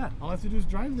 Yeah. All I have to do is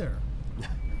drive there.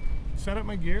 Set up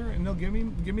my gear, and they'll give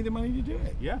me the money to do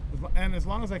it. Yeah. And as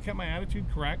long as I kept my attitude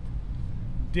correct,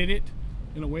 did it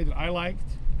in a way that I liked,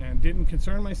 and didn't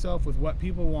concern myself with what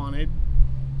people wanted,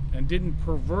 and didn't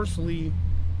perversely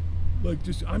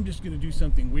I'm just going to do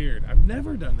something weird. I've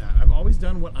never done that. I've always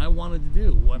done what I wanted to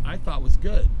do, what I thought was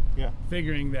good. Yeah.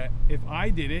 Figuring that if I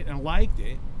did it and liked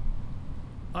it,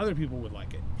 other people would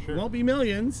like it. Sure. It won't be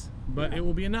millions, but it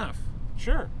will be enough.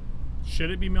 Sure.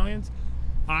 Should it be millions?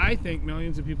 I think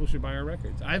millions of people should buy our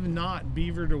records. I've not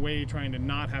beavered away trying to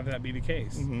not have that be the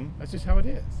case. Mm-hmm. That's just how it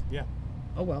is. Yeah.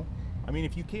 Oh well. I mean,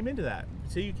 if you came into that,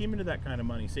 say you came into that kind of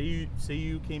money, say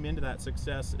you came into that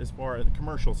success as far as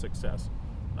commercial success,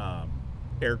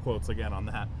 air quotes again on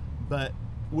that, but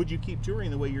would you keep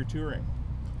touring the way you're touring,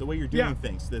 the way you're doing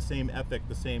things, the same ethic,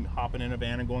 the same hopping in a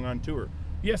van and going on tour?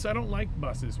 Yes, I don't like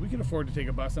buses. We can afford to take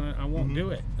a bus, and I won't do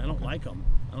it. I don't like them.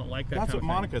 I don't like that. That's kind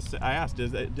what of Monica said. I asked, do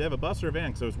they have a bus or a van?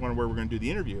 Because I was wondering where we're going to do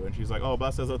the interview, and she's like, "Oh,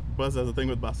 bus has a thing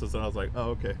with buses." And I was like,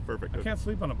 "Oh, okay, perfect." I can't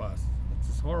sleep on a bus. It's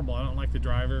just horrible. I don't like the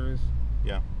drivers.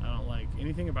 Yeah. I don't like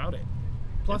anything about it.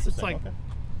 Plus, it's like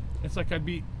I'd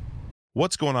be.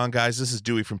 What's going on, guys? This is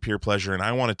Dewey from Peer Pleasure, and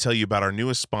I want to tell you about our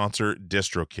newest sponsor,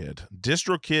 DistroKid.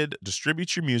 DistroKid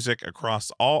distributes your music across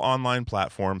all online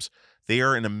platforms. They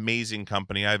are an amazing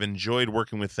company. I've enjoyed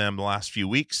working with them the last few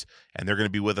weeks, and they're going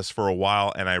to be with us for a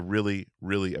while, and I really,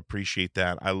 really appreciate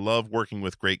that. I love working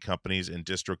with great companies, and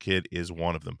DistroKid is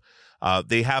one of them.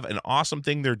 They have an awesome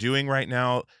thing they're doing right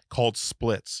now called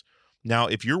splits. Now,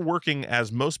 if you're working,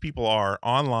 as most people are,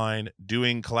 online,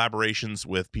 doing collaborations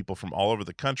with people from all over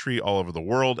the country, all over the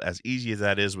world, as easy as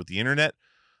that is with the internet,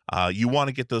 you want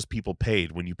to get those people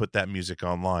paid when you put that music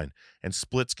online. And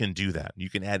splits can do that. You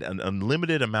can add an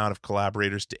unlimited amount of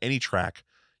collaborators to any track.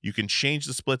 You can change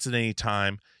the splits at any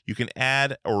time. You can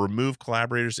add or remove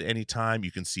collaborators at any time.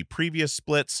 You can see previous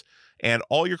splits. And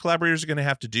all your collaborators are going to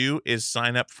have to do is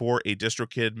sign up for a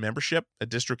DistroKid membership, a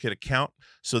DistroKid account,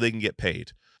 so they can get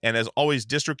paid. And as always,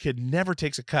 DistroKid never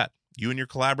takes a cut. You and your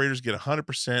collaborators get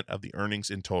 100% of the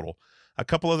earnings in total. A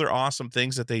couple other awesome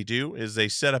things that they do is they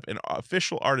set up an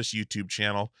official artist YouTube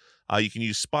channel. You can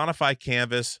use Spotify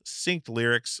Canvas, synced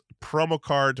lyrics, promo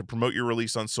card to promote your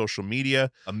release on social media,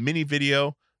 a mini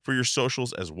video, for your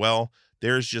socials as well.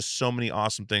 There's just so many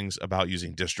awesome things about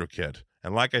using DistroKid.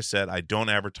 And like I said, I don't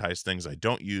advertise things I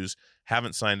don't use,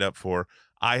 haven't signed up for.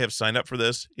 I have signed up for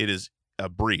this. It is a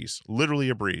breeze, literally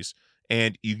a breeze,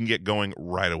 and you can get going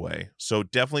right away. So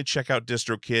definitely check out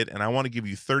DistroKid, and I want to give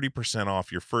you 30%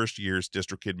 off your first year's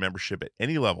DistroKid membership at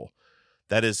any level.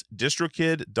 That is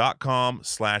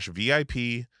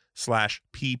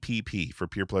distrokid.com/VIP/PPP for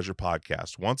Peer Pleasure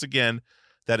Podcast. Once again,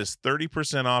 that is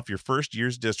 30% off your first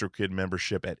year's DistroKid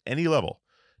membership at any level.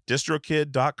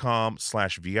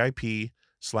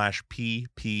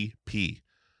 distrokid.com/VIP/PPP.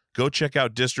 Go check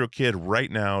out DistroKid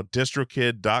right now,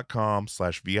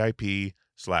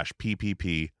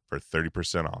 distrokid.com/VIP/PPP for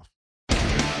 30% off.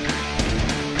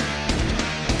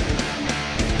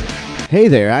 Hey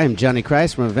there, I am Johnny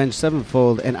Christ from Avenged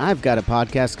Sevenfold, and I've got a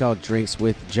podcast called Drinks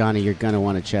with Johnny you're going to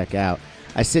want to check out.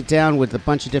 I sit down with a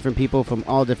bunch of different people from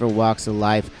all different walks of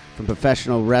life, from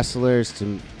professional wrestlers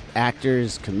to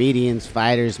actors, comedians,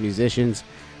 fighters, musicians,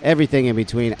 everything in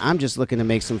between. I'm just looking to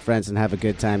make some friends and have a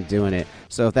good time doing it.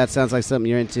 So if that sounds like something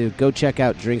you're into, go check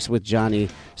out Drinks with Johnny,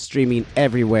 streaming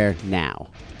everywhere now.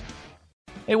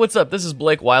 Hey, what's up? This is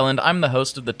Blake Weiland. I'm the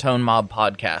host of the Tone Mob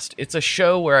Podcast. It's a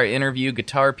show where I interview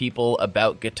guitar people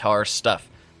about guitar stuff.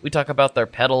 We talk about their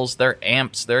pedals, their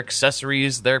amps, their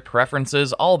accessories, their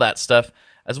preferences, all that stuff,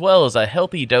 as well as a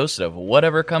healthy dose of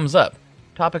whatever comes up.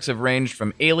 Topics have ranged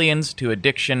from aliens to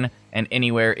addiction and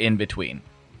anywhere in between.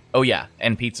 Oh yeah,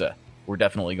 and pizza. We're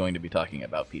definitely going to be talking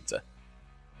about pizza.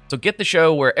 So get the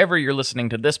show wherever you're listening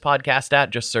to this podcast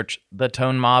at. Just search The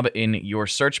Tone Mob in your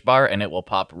search bar and it will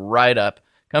pop right up.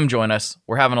 Come join us.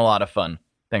 We're having a lot of fun.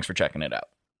 Thanks for checking it out.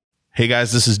 Hey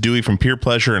guys, this is Dewey from Peer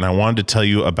Pleasure, and I wanted to tell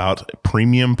you about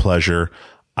Premium Pleasure,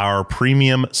 our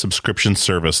premium subscription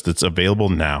service that's available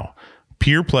now.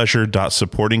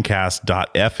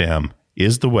 peerpleasure.supportingcast.fm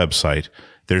is the website.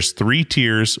 There's 3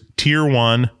 tiers, Tier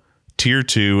 1, Tier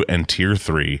 2, and Tier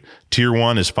 3. Tier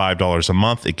 1 is $5 a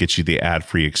month. It gets you the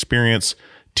ad-free experience.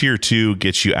 Tier 2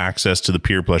 gets you access to the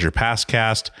Peer Pleasure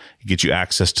Passcast. It gets you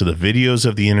access to the videos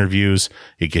of the interviews.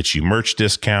 It gets you merch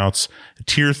discounts.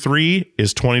 Tier 3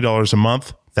 is $20 a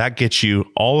month. That gets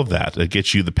you all of that. It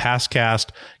gets you the Passcast,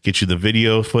 gets you the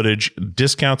video footage,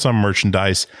 discounts on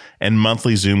merchandise, and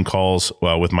monthly Zoom calls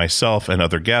with myself and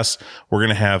other guests. We're going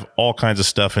to have all kinds of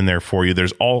stuff in there for you.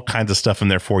 There's all kinds of stuff in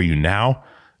there for you now.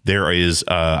 There is,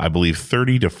 I believe,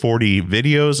 30 to 40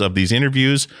 videos of these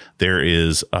interviews. There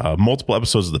is multiple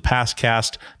episodes of the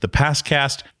Passcast. The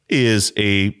Passcast is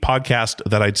a podcast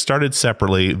that I started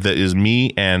separately that is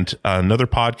me and another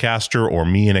podcaster or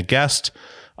me and a guest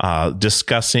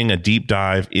discussing a deep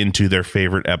dive into their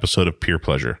favorite episode of Peer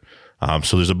Pleasure.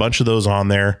 So there's a bunch of those on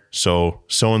there.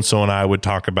 So-and-so and I would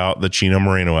talk about the Chino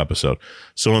Moreno episode.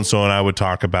 So-and-so and I would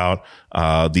talk about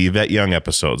the Yvette Young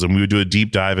episodes. And we would do a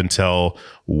deep dive and tell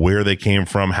where they came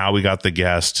from, how we got the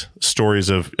guest, stories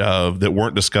of that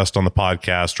weren't discussed on the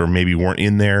podcast or maybe weren't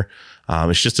in there.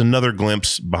 It's just another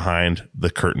glimpse behind the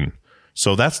curtain.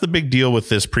 So that's the big deal with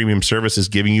this premium service, is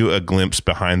giving you a glimpse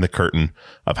behind the curtain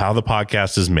of how the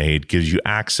podcast is made, gives you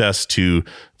access to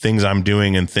things I'm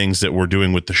doing and things that we're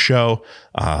doing with the show,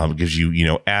 gives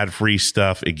you, ad-free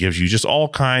stuff. It gives you just all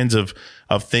kinds of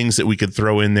things that we could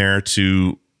throw in there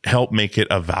to help make it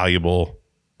a valuable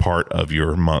part of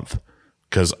your month.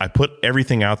 Because I put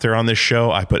everything out there on this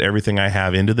show. I put everything I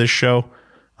have into this show.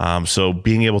 So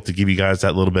being able to give you guys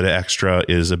that little bit of extra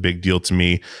is a big deal to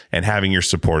me, and having your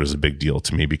support is a big deal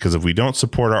to me, because if we don't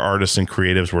support our artists and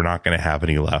creatives, we're not going to have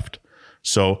any left.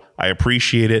 So I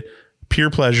appreciate it.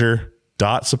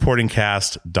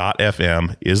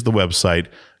 peerpleasure.supportingcast.fm is the website.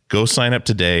 Go sign up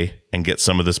today and get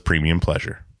some of this premium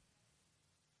pleasure.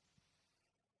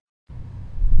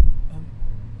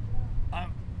 I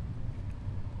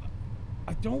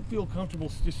don't feel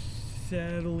comfortable just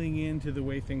settling into the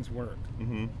way things work.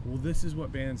 Mm-hmm. Well, this is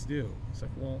what bands do. It's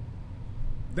like, well,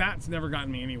 that's never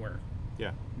gotten me anywhere.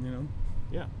 Yeah.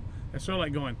 Yeah. It's sort of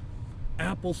like going,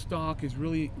 Apple stock is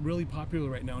really, really popular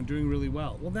right now and doing really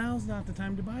well. Well, now's not the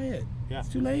time to buy it. Yeah. It's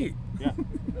too late. Yeah.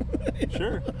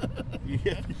 Sure.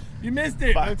 Yeah. You missed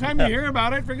it. By the time you hear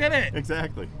about it, forget it.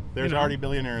 Exactly. There's already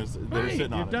billionaires that are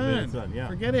sitting on it. You're It's done. Yeah.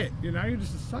 Forget it. Now you're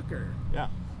just a sucker. Yeah.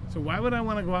 So why would I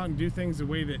want to go out and do things the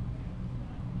way that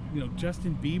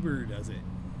Justin Bieber does it?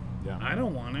 Yeah. I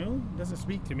don't want to. It doesn't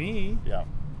speak to me. Yeah.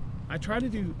 I try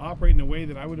to operate in a way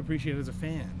that I would appreciate as a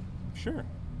fan. Sure.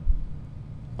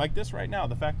 Like this right now,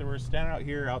 the fact that we're standing out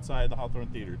here outside the Hawthorne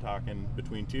Theater talking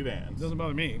between two bands. Doesn't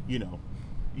bother me.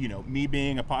 Me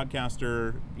being a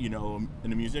podcaster,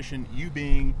 and a musician, you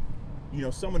being,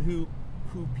 someone who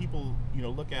people,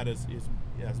 look at as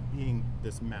as being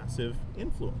this massive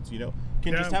influence. Can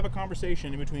Yeah. just have a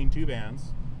conversation in between two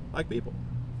bands like people.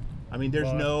 I mean,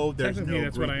 there's no technically,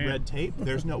 that's what I am. red tape.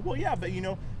 There's no, well, yeah, but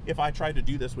if I tried to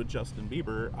do this with Justin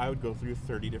Bieber, I would go through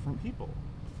 30 different people.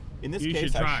 In this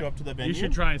case, I show up to the venue. You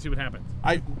should try and see what happens.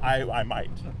 I might,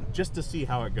 just to see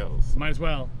how it goes. Might as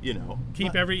well.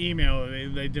 Keep every email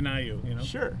they deny you.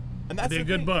 Sure, and that's a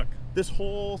good book. This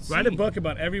whole scene. Write a book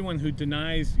about everyone who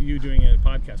denies you doing a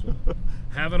podcast with them.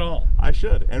 Have it all. I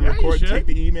should, and take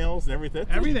the emails and everything.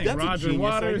 Everything. That's Roger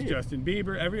Waters, Justin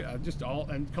Bieber, just all,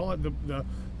 and call it the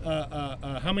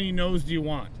how many no's do you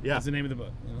want? Yeah. That's the name of the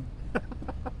book.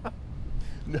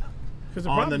 Because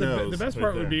the best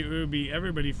part would be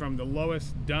everybody from the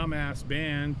lowest dumbass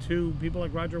band to people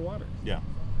like Roger Waters. Yeah.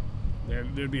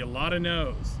 There'd be a lot of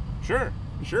no's. Sure.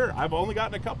 I've only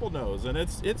gotten a couple no's, and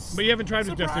it's. But you haven't tried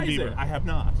with Justin Bieber. I have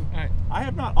not. Right. I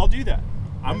have not. I'll do that.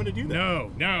 I'm going to do that.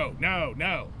 No.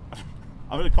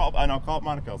 I'm going to call, and I'll call up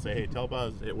Monica. I'll say, hey, tell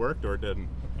Buzz it worked or it didn't.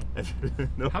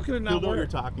 How can it not He'll know work? what you're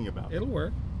talking about. It'll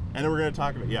work. And then we're going to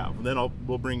talk about Then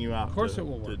we'll bring you out. Of course, it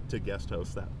will work. To guest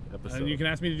host that episode. And you can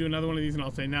ask me to do another one of these, and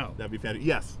I'll say no. That'd be fantastic.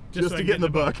 Yes, just to get in the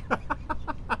book.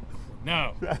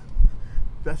 No.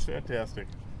 That's fantastic.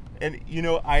 And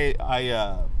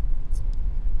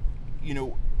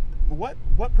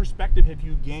what perspective have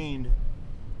you gained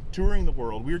touring the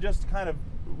world? We were just kind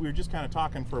of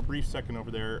talking for a brief second over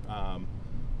there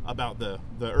about the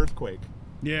earthquake.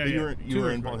 Yeah, you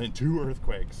were involved in 2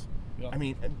 earthquakes. Yep. I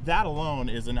mean, that alone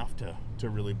is enough to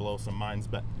really blow some minds.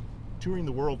 But touring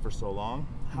the world for so long,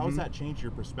 how has that changed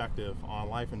your perspective on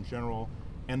life in general?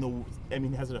 And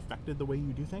has it affected the way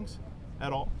you do things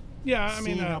at all? Yeah,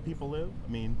 Seeing how people live.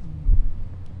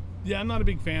 Yeah, I'm not a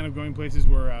big fan of going places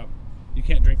where you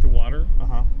can't drink the water.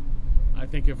 I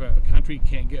think if a country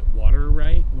can't get water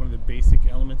right, one of the basic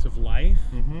elements of life,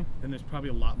 then there's probably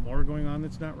a lot more going on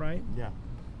that's not right. Yeah.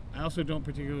 I also don't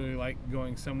particularly like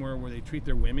going somewhere where they treat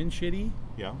their women shitty.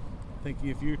 Yeah. I think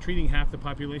if you're treating half the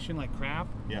population like crap,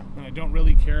 then I don't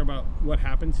really care about what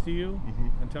happens to you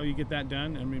until you get that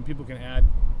done. I mean, people can add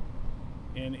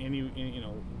in any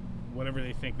whatever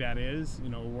they think that is,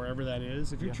 wherever that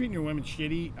is. If you're treating your women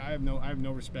shitty, I have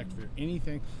no respect for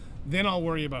anything. Then I'll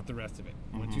worry about the rest of it.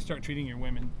 Once you start treating your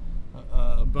women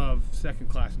above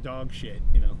second-class dog shit,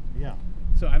 Yeah.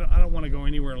 So I don't want to go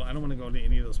anywhere. I don't want to go to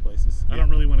any of those places. I don't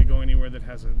really want to go anywhere that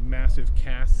has a massive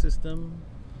caste system.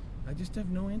 I just have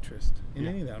no interest in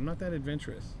any of that. I'm not that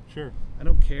adventurous. Sure. I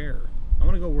don't care. I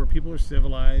want to go where people are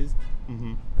civilized,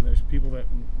 and there's people that,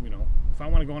 if I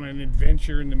want to go on an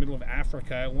adventure in the middle of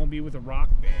Africa, it won't be with a rock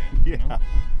band. Yeah.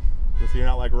 So you're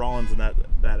not like Rollins in that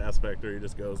aspect, or he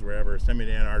just goes wherever. Send me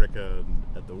to Antarctica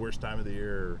at the worst time of the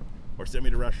year, or send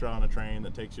me to Russia on a train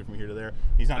that takes you from here to there.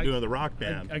 He's not doing the rock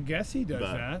band. I guess he does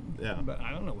that. Yeah. But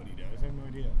I don't know what he does. I have no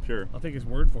idea. Sure. I'll take his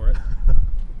word for it.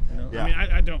 Yeah. I mean,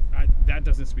 I don't. That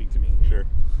doesn't speak to me. Sure.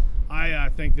 I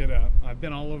think that I've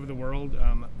been all over the world.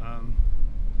 I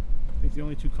think the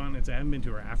only 2 continents I haven't been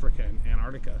to are Africa and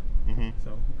Antarctica.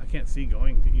 So I can't see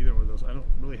going to either of those. I don't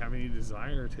really have any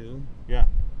desire to. Yeah.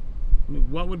 I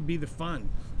mean, what would be the fun?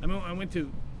 I mean, I went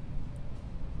to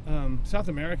South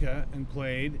America and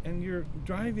played, and you're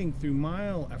driving through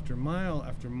mile after mile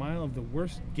after mile of the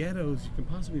worst ghettos you can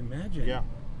possibly imagine. Yeah.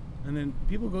 And then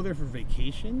people go there for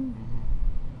vacation?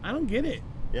 I don't get it.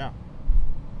 Yeah.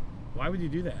 Why would you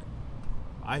do that?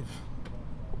 I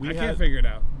can't figure it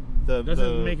out.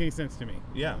 Doesn't make any sense to me.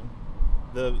 Yeah.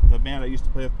 The band I used to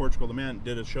play with, Portugal the Man,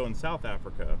 did a show in South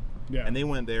Africa. Yeah. And they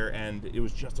went there, and it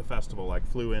was just a festival, like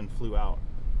flew in, flew out.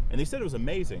 And they said it was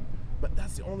amazing. But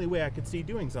that's the only way I could see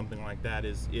doing something like that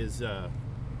is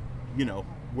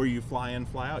where you fly in,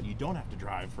 fly out. You don't have to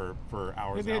drive for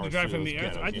hours. You have to drive from the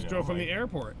airport. I just drove from the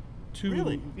airport to.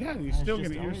 Really? Yeah, you're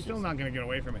still not going to get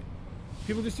away from it.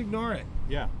 People just ignore it.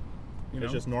 Yeah.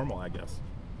 It's just normal, I guess.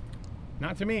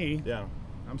 Not to me. Yeah.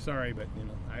 I'm sorry, but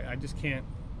I just can't.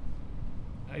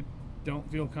 I don't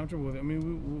feel comfortable with it. I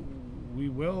mean, we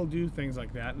will do things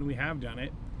like that, and we have done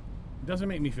it. It doesn't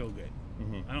make me feel good.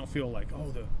 I don't feel like,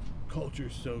 the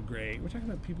culture's so great. We're talking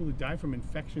about people who die from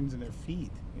infections in their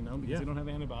feet, because they don't have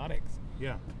antibiotics.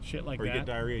 Yeah. Shit like that. Or you get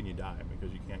diarrhea and you die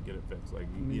because you can't get it fixed. Like,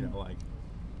 like...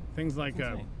 Things like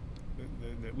that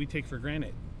we take for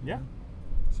granted. Yeah.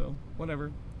 So,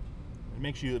 whatever. It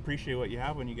makes you appreciate what you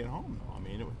have when you get home, though. I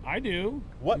mean... I do.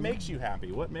 What makes you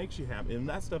happy? What makes you happy? And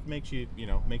that stuff makes you,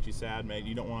 makes you sad.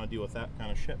 You don't want to deal with that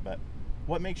kind of shit, but...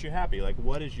 What makes you happy? Like,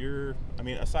 what is your... I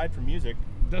mean, aside from music...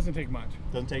 Doesn't take much.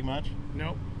 Doesn't take much?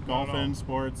 Nope. Golfing,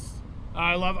 sports?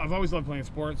 I've always loved playing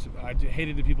sports. I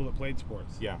hated the people that played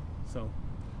sports. Yeah. So,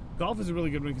 golf is a really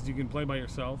good one because you can play by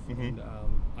yourself. And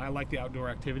I like the outdoor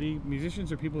activity.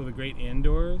 Musicians are people that are great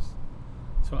indoors,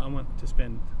 so I want to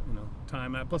spend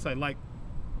time out. Plus, I like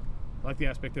the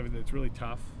aspect of it that it's really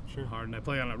tough, hard, and I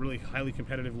play on a really highly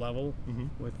competitive level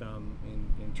with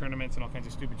in tournaments and all kinds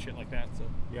of stupid shit like that. So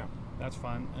yeah, that's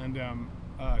fun. And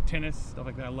tennis, stuff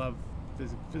like that. I love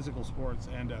physical sports,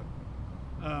 and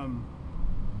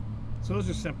so those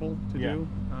are simple to do.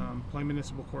 Play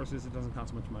municipal courses, it doesn't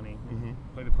cost much money.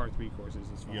 Play the par 3 courses,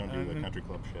 it's fun. You don't do the country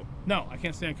club shit? No, I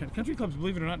can't stand country clubs,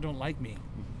 believe it or not, don't like me.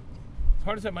 As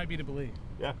hard as that might be to believe.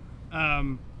 Yeah.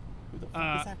 Who the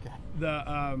fuck is that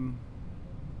guy?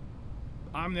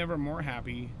 I'm never more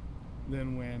happy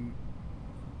than when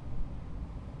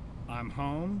I'm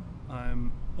home,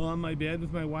 I'm on my bed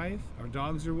with my wife, our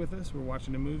dogs are with us, we're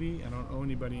watching a movie, I don't owe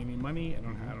anybody any money, I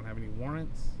don't have any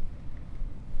warrants.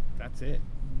 That's it.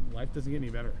 Life doesn't get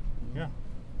any better. Yeah.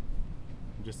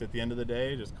 Just at the end of the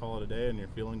day, just call it a day and you're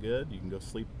feeling good. You can go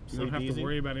sleep You don't have easy. to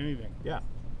worry about anything. Yeah.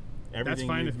 That's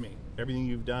fine with me. Everything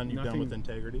you've done with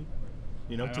integrity.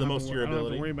 To the most of your ability. I don't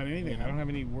have to worry about anything. I don't have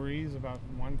any worries about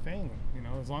one thing.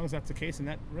 As long as that's the case, and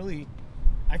that really,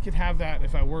 I could have that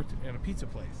if I worked at a pizza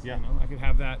place. Yeah. I could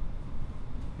have that.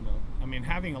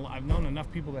 I've known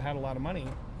enough people that had a lot of money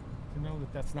to know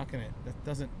that that's not gonna. That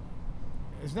doesn't.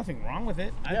 There's nothing wrong with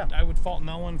it. I would fault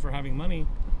no one for having money,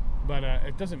 but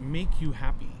it doesn't make you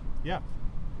happy. Yeah.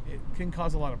 It can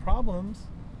cause a lot of problems,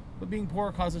 but being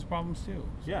poor causes problems too.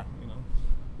 So, yeah.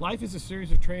 Life is a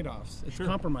series of trade-offs. It's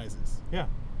compromises. Yeah.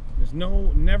 There's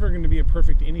never going to be a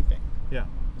perfect anything. Yeah.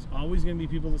 There's always going to be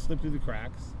people that slip through the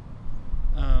cracks.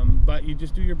 But you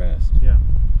just do your best. Yeah.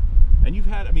 And you've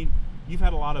had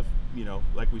a lot of,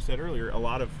 like we said earlier, a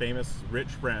lot of famous rich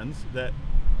friends that,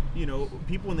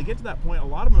 people when they get to that point, a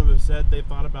lot of them have said they've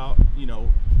thought about,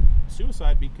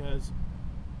 suicide because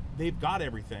they've got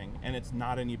everything and it's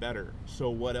not any better. So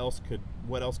what else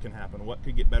can happen? What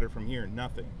could get better from here?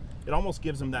 Nothing. It almost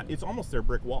gives them that. It's almost their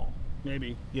brick wall.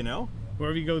 Maybe.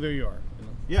 Wherever you go, there you are.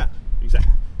 Yeah,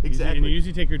 exactly. And you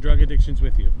usually take your drug addictions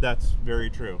with you. That's very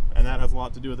true. And that has a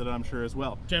lot to do with it, I'm sure, as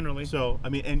well. Generally. So,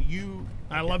 and you...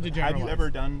 I love to generalize. Have you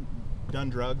ever done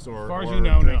drugs or as far as or you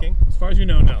know, drinking? No. As far as you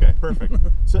know, no. Okay, perfect.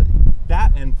 So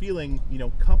that and feeling,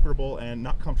 comfortable and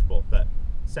not comfortable, but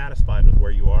satisfied with where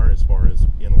you are as far as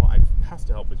in life has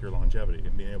to help with your longevity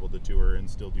and being able to tour and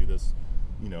still do this,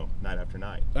 night after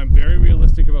night. I'm very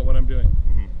realistic about what I'm doing.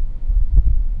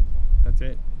 That's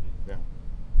it. Yeah.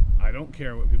 I don't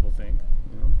care what people think.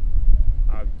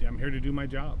 I'm here to do my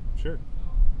job. Sure.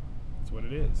 That's what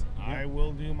it is. Yeah. I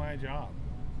will do my job.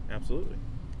 Absolutely.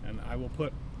 And I will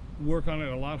work on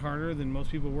it a lot harder than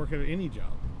most people work at any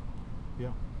job.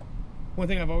 Yeah. One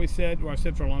thing I've always said, or I've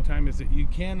said for a long time, is that you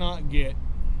cannot get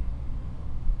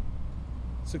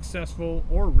successful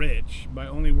or rich by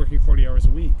only working 40 hours a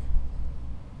week.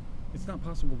 It's not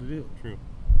possible to do. True.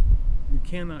 You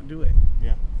cannot do it.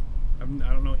 Yeah. I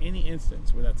don't know any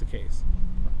instance where that's the case.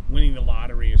 Winning the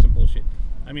lottery or some bullshit.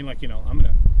 I'm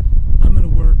gonna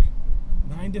work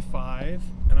 9 to 5,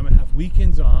 and I'm gonna have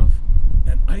weekends off,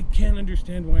 and I can't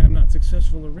understand why I'm not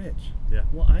successful or rich. Yeah.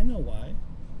 Well, I know why.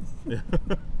 Yeah.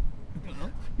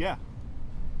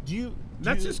 Yeah.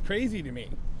 That's just crazy to me.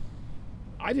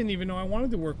 I didn't even know I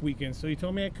wanted to work weekends, so you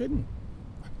told me I couldn't.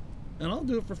 And I'll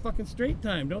do it for fucking straight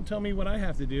time. Don't tell me what I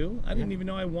have to do. I didn't even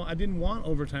know I didn't want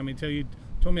overtime until you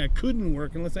told me I couldn't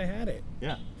work unless I had it.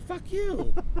 Yeah. Fuck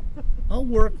you. I'll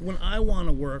work when I want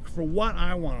to work for what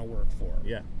I want to work for.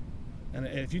 Yeah. And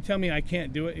if you tell me I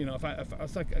can't do it, if I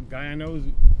was like a guy I know who's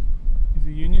a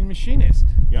union machinist.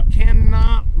 Yep.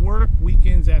 Cannot work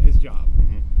weekends at his job.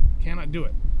 Cannot do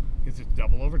it. Because it's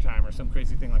double overtime or some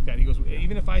crazy thing like that. He goes,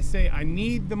 even if I say I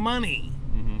need the money,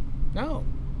 no.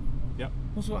 Yep.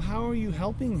 Well, so how are you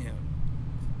helping him?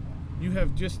 You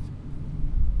have just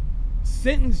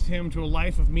sentenced him to a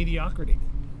life of mediocrity.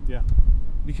 Yeah.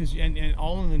 Because and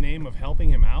all in the name of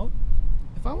helping him out.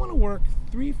 If I want to work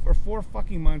 3 or 4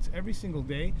 fucking months every single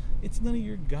day, it's none of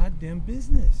your goddamn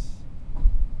business.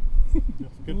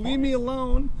 Leave me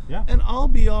alone, and I'll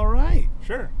be all right.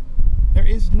 Sure. There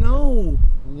is no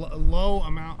low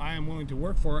amount I am willing to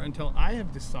work for until I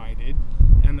have decided,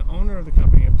 and the owner of the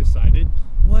company have decided,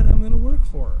 what I'm going to work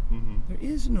for. There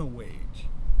is no wage.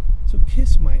 So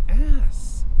kiss my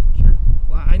ass. Sure.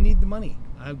 Well, I need the money.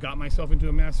 I've got myself into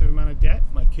a massive amount of debt.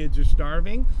 My kids are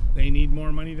starving. They need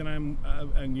more money than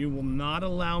and you will not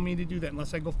allow me to do that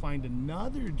unless I go find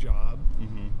another job.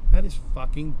 That is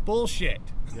fucking bullshit.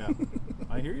 Yeah.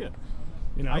 I hear you.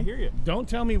 I hear you. Don't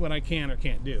tell me what I can or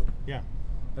can't do. Yeah.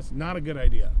 That's not a good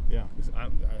idea. Yeah.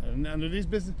 Under these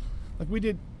business, like we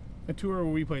did a tour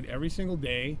where we played every single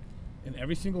day in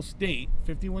every single state,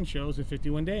 51 shows in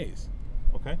 51 days.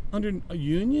 Okay. Under a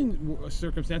union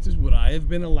circumstances, would I have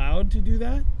been allowed to do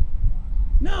that?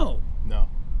 No. No.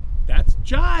 That's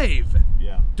jive.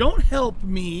 Yeah. Don't help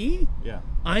me. Yeah.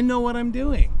 I know what I'm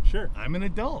doing. Sure. I'm an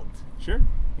adult. Sure.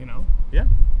 You know? Yeah.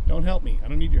 Don't help me. I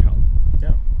don't need your help.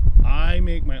 Yeah. I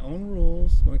make my own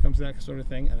rules when it comes to that sort of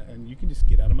thing, and you can just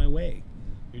get out of my way.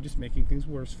 You're just making things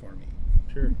worse for me.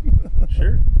 Sure.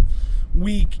 Sure.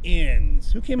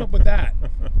 Weekends. Who came up with that?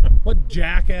 What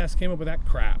jackass came up with that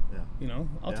crap? Yeah. You know,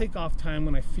 I'll Yeah. take off time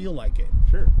when I feel like it.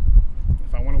 Sure.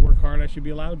 If I want to work hard, I should be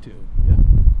allowed to. Yeah.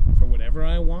 For whatever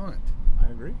I want. I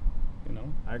agree. You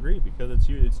know? I agree, because it's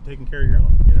you. It's taking care of your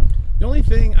own. You know. The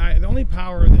only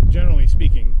power that, generally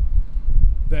speaking,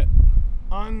 that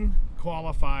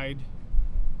unqualified,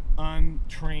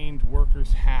 untrained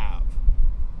workers have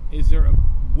is there a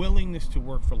willingness to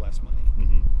work for less money.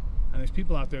 Mm-hmm. And there's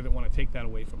people out there that want to take that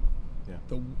away from them.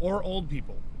 Yeah. Or old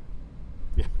people.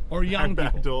 Yeah. Or young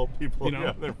Back people. to old people. You know?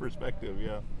 Yeah. Their perspective.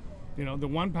 Yeah. You know, the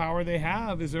one power they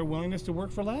have is their willingness to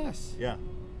work for less. Yeah.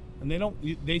 And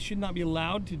they should not be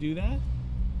allowed to do that.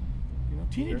 You know,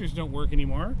 teenagers don't work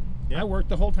anymore. Yeah. I worked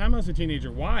the whole time I was a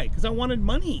teenager. Why? Because I wanted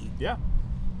money. Yeah.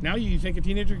 Now you think a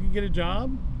teenager can get a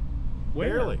job? Where?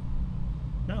 Barely.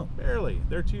 No. Barely.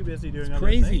 They're too busy doing It's other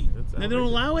crazy. things. It's They don't outrageous.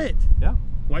 allow it. Yeah.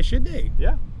 Why should they?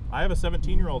 Yeah. I have a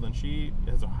 17-year-old, and she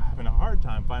is having a hard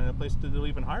time finding a place to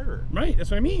even hire her. Right. That's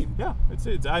what I mean. Yeah.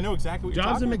 It's I know exactly what you're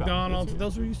Jobs talking at about. McDonald's, It's-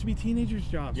 those were used to be teenagers'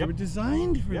 jobs. Yep. They were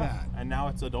designed for yeah. that. And now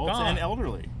it's adults God. and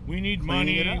elderly. We need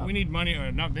Cleaning it money. up. We need money.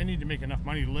 They need to make enough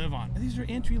money to live on. These are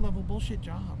entry-level bullshit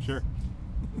jobs. Sure.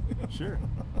 Sure.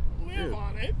 Live Dude.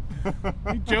 on it.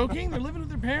 Are you joking? They're living with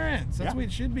their parents. That's Yeah. the way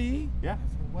it should be. Yeah.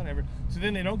 Whatever. So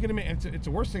then they don't get them. It's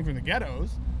the worst thing from the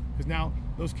ghettos, because now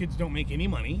those kids don't make any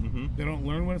money. Mm-hmm. They don't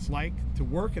learn what it's like to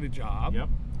work at a job. Yep.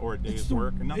 Or a day's the,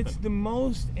 work or nothing. It's the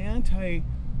most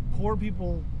anti-poor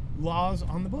people laws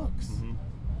on the books. Mm-hmm.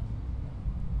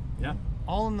 Yeah.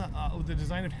 All in with the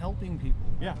design of helping people.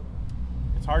 Yeah.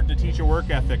 It's hard to teach a work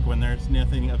ethic when there's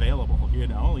nothing available. You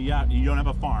know, yeah, you don't have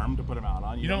a farm to put them out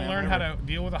on. You don't learn how to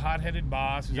deal with a hot-headed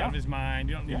boss who's Yeah. out of his mind.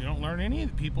 You don't learn any of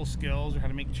the people skills or how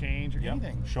to make change or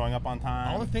anything. Showing up on time.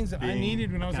 All the things that I being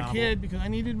needed when I was a accountable. kid, because I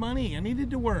needed money. I needed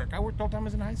to work. I worked all the time I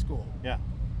was in high school. Yeah.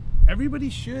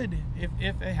 Everybody should,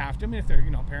 if they have to. I mean, if their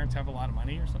parents have a lot of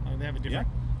money or something, they have a different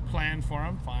plan for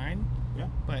them. Fine. Yeah.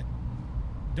 But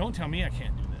don't tell me I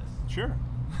can't do this. Sure.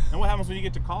 And what happens when you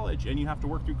get to college and you have to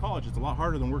work through college? It's a lot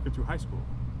harder than working through high school.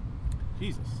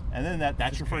 Jesus. And then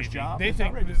that's your first job. They It's think.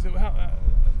 outrageous.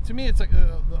 To me, it's like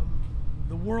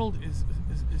the world is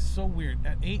so weird.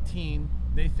 At 18,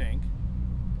 they think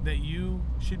that you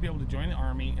should be able to join the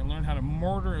army and learn how to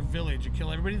mortar a village and kill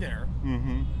everybody there.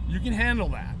 Mm-hmm. You can handle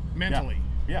that mentally.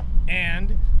 Yeah.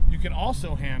 And you can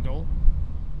also handle,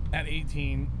 at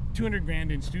 18,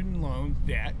 $200,000 in student loan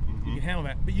debt. Mm-hmm. You can handle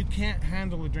that, but you can't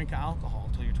handle a drink of alcohol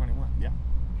until you're 21. Yeah.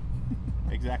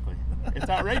 Exactly. It's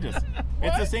outrageous.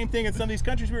 It's the same thing in some of these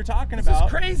countries we were talking This is about.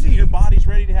 crazy. Your body's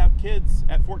ready to have kids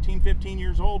at 14, 15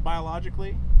 years old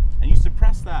biologically, and you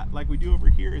suppress that like we do over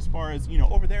here as far as,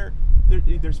 over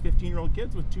there's 15-year-old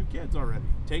kids with 2 kids already,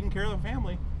 taking care of the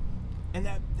family. And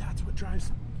that's what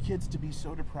drives kids to be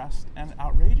so depressed and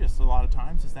outrageous a lot of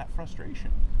times, is that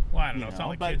frustration. Well, I don't know.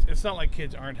 It's not like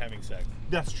kids aren't having sex.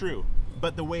 That's true.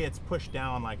 But the way it's pushed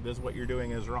down, like, this is what you're doing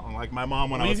is wrong. Like my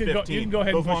mom when I Well, was you can 15, you can go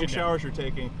ahead those and push long it down. showers you're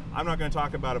taking, I'm not going to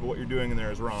talk about it, but what you're doing in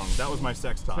there is wrong. That was my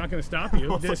sex talk. It's not going to stop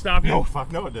you. Did it stop you? No,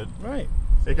 fuck no, it did. Right.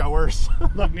 It got worse.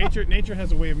 Look, nature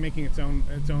has a way of making its own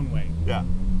way. Yeah.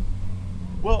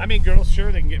 Well, I mean, girls,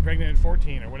 sure, they can get pregnant at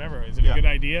 14 or whatever. Is it Yeah. a good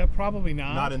idea? Probably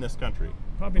not. not in this country.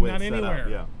 Probably The way not it's set up, anywhere.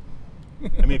 yeah.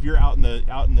 I mean, if you're out in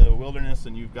the wilderness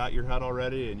and you've got your hut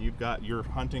already and you're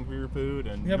hunting for your food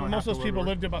and Yeah, but most of those people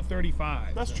lived to about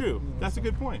 35. That's so, true. That's a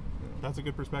good point. That's a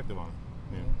good perspective on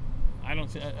it. Yeah. I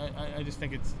don't. I just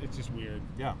think it's just weird.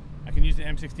 Yeah. I can use the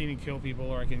M16 and kill people,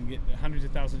 or I can get hundreds of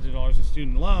thousands of dollars in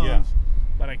student loans, Yeah.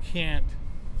 but I can't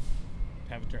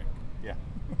have a drink. Yeah.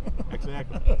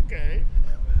 Exactly. Okay.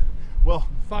 Well,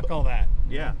 Fuck all that.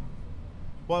 yeah.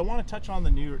 Well, I want to touch on the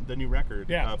new record.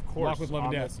 Yeah, Of course. Walk with Love and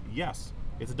on Death. this. Yes.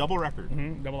 It's a double record.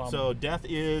 Mm-hmm, double album. So Death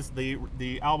is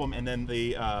the album, and then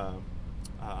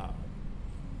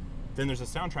then there's a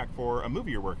soundtrack for a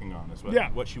movie you're working on. Is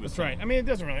what she was that's saying. right. I mean, it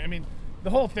doesn't really. I mean, the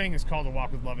whole thing is called A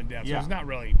Walk with Love and Death. So Yeah. it's not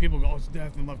really. People go, oh, it's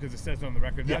Death and Love because it says it on the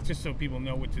record. Yeah. That's just so people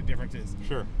know what the difference is.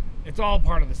 Sure. It's all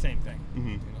part of the same thing. Mm-hmm.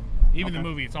 You know? Even the Okay.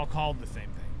 movie, it's all called the same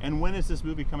thing. And when is this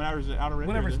movie coming out? Or is it out already?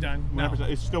 Whenever Or is it's it- done. Whenever No.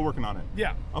 it's still working on it.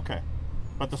 Yeah. Okay.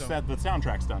 But the So- the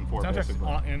soundtrack's done for it, Soundtrack's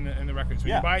basically. in the record. So when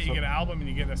Yeah, you buy it, you so- get an album and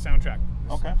you get a soundtrack.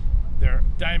 Okay. They're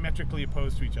diametrically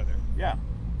opposed to each other. Yeah.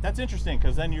 That's interesting,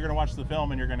 because then you're going to watch the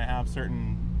film and you're going to have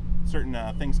certain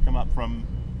things come up from,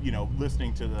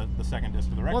 listening to the second disc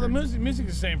of the record. Well, the music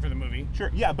is the same for the movie. Sure,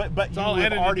 yeah, but It's you all would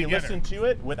edited already together. listen to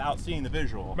it without seeing the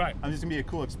visual. Right. I mean, it's going to be a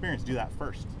cool experience. Do that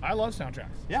first. I love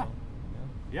soundtracks. Yeah. So,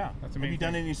 Yeah. That's the Have main you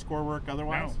done thing. any score work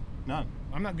otherwise? No. None.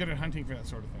 I'm not good at hunting for that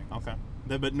sort of thing. Okay.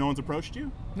 But no one's approached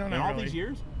you? No, in not all really. these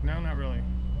years? No, not really.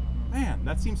 Man,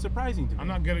 that seems surprising to me. I'm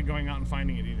not good at going out and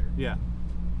finding it either. Yeah.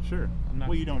 Sure. I'm not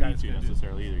Well, you don't the guy need that's to gonna do-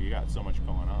 necessarily either. You got so much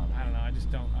going on. I don't know. I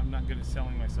just don't. I'm not good at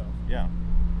selling myself. Yeah.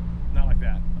 Not like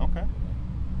that. Okay.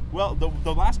 Well,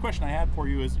 the last question I had for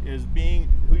you is being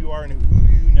who you are and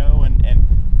who you know, and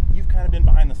you've kind of been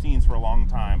behind the scenes for a long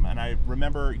time. And I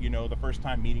remember, the first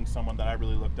time meeting someone that I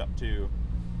really looked up to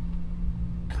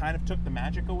kind of took the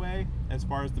magic away as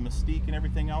far as the mystique and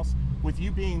everything else. With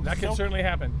you being That can certainly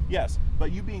happen. Yes,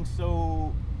 but you being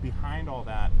so behind all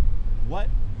that, what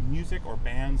music or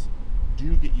bands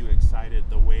do get you excited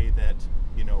the way that,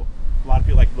 a lot of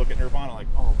people look at Nirvana like,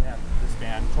 oh man, this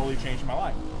band totally changed my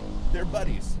life. They're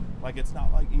buddies. Like, it's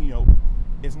not like,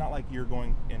 it's not like you're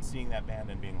going and seeing that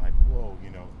band and being like, whoa,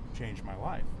 changed my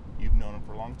life. You've known them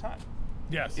for a long time.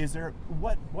 Yes. Is there,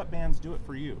 what bands do it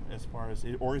for you as far as,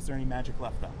 or is there any magic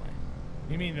left that way?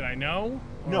 You mean that I know?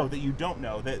 No, that you don't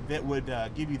know, that would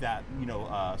give you that,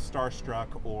 starstruck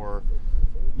or,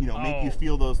 make you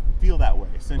feel that way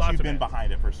since Lots you've of been bands.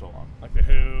 behind it for so long. Like The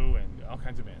Who and all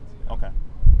kinds of bands. Okay.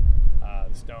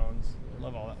 The Stones. We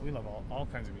love all that. We love all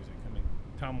kinds of music. I mean,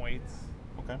 Tom Waits.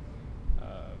 Okay.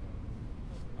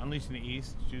 Unleashed in the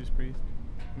East, Judas Priest.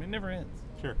 I mean, it never ends.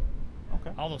 Sure.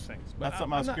 Okay. All those things. But That's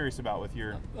something I was curious about with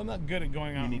your. I'm not good at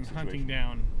going out and unique hunting situation.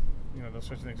 down, those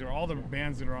sorts of things. There are all the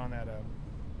bands that are on that.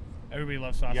 Everybody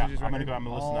Loves Sausages. Yeah, I'm gonna record, go. I'm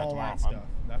gonna listen to that all tomorrow. that stuff.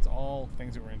 That's all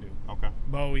things that we're into. Okay.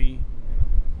 Bowie,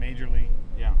 majorly.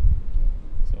 Yeah.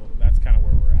 So that's kind of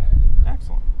where we're at.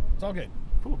 Excellent. It's all good.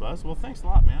 Cool, Buzz. Well, thanks a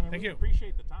lot, man. I Thank really you.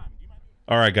 Appreciate the time. Do you mind?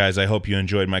 All right, guys, I hope you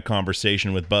enjoyed my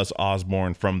conversation with Buzz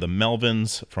Osborne from the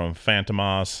Melvins, from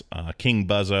Phantomos, King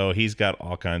Buzzo. He's got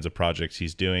all kinds of projects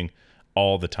he's doing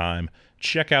all the time.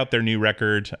 Check out their new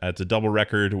record. It's a double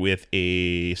record with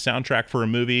a soundtrack for a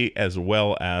movie as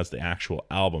well as the actual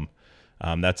album.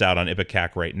 That's out on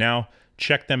Ipecac right now.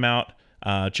 Check them out.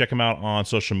 Check them out on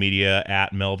social media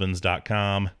at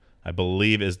melvins.com, I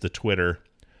believe is the Twitter.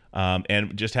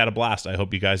 And just had a blast. I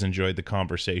hope you guys enjoyed the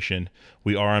conversation.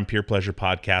 We are on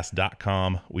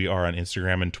peerpleasurepodcast.com. We are on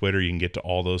Instagram and Twitter. You can get to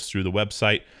all those through the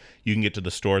website. You can get to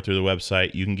the store through the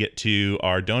website. You can get to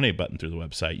our donate button through the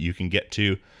website. You can get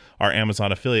to our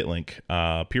Amazon affiliate link,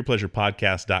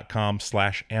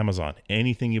 peerpleasurepodcast.com/Amazon.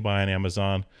 Anything you buy on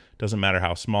Amazon, doesn't matter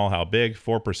how small, how big,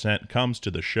 4% comes to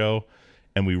the show.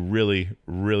 And we really,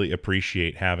 really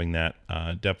appreciate having that.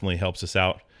 Definitely helps us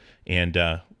out. And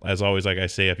as always, like I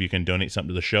say, if you can donate something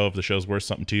to the show, if the show's worth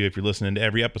something to you, if you're listening to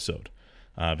every episode,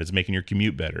 if it's making your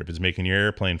commute better, if it's making your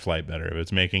airplane flight better, if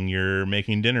it's making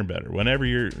dinner better, whenever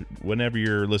you're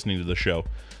listening to the show,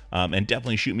 and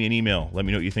definitely shoot me an email. Let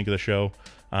me know what you think of the show,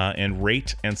 and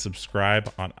rate and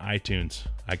subscribe on iTunes.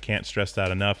 I can't stress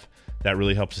that enough. That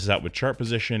really helps us out with chart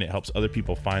position. It helps other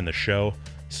people find the show.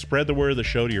 Spread the word of the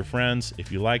show to your friends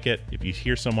if you like it. If you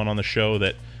hear someone on the show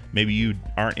that maybe you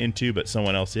aren't into but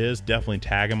someone else is, definitely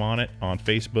tag them on it on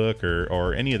Facebook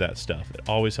or any of that stuff. It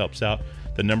always helps out.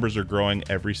 The numbers are growing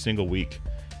every single week,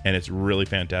 and it's really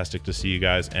fantastic to see you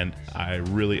guys, and I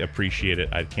really appreciate it.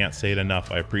 I can't say it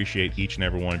enough. I appreciate each and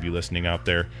every one of you listening out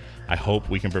there. I hope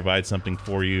we can provide something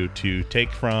for you to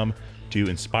take from, to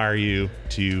inspire you,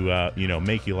 to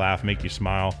make you laugh, make you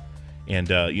smile, and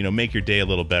make your day a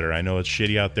little better. I know it's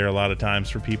shitty out there a lot of times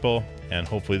for people, and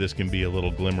hopefully this can be a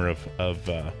little glimmer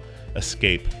of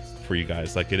escape for you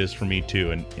guys, like it is for me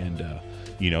too. And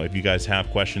if you guys have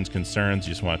questions, concerns,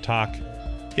 you just want to talk,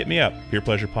 hit me up,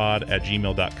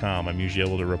 peerpleasurepod@gmail.com. I'm usually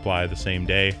able to reply the same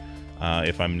day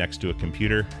if I'm next to a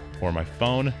computer or my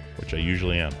phone, which I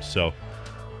usually am. So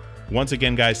once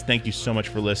again, guys, thank you so much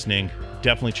for listening.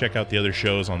 Definitely check out the other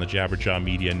shows on the Jabberjaw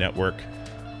Media Network.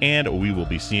 And we will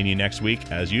be seeing you next week.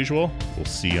 As usual, we'll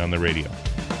see you on the radio.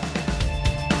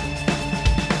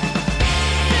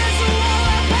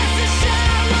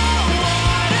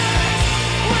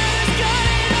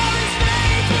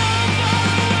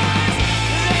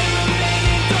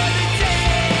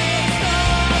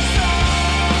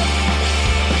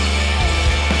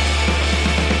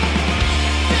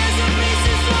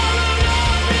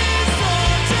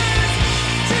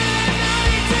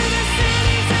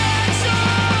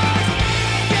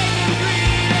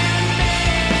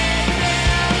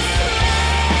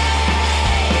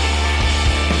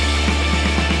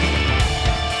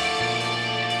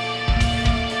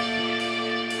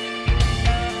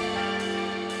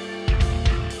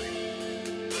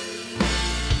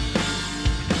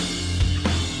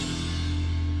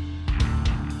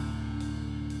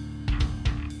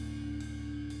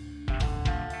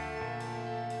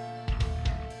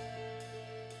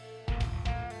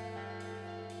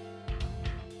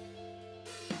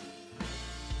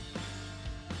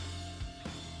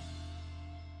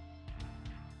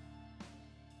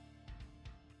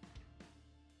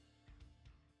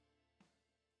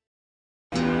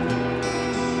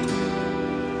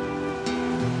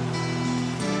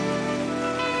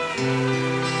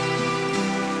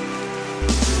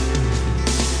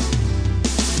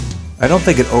 I don't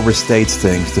think it overstates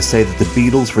things to say that the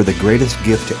Beatles were the greatest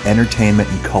gift to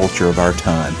entertainment and culture of our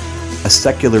time, a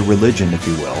secular religion, if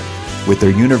you will, with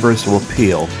their universal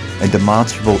appeal and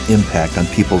demonstrable impact on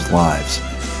people's lives.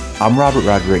 I'm Robert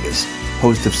Rodriguez,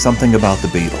 host of Something About the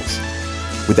Beatles.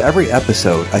 With every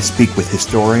episode, I speak with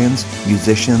historians,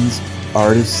 musicians,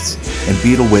 artists, and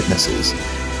Beatle witnesses,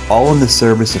 all in the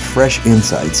service of fresh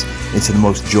insights into the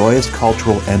most joyous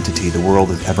cultural entity the world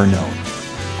has ever known.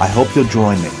 I hope you'll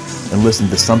join me and listen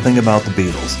to Something About the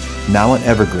Beatles, now on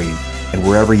Evergreen and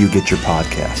wherever you get your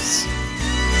podcasts.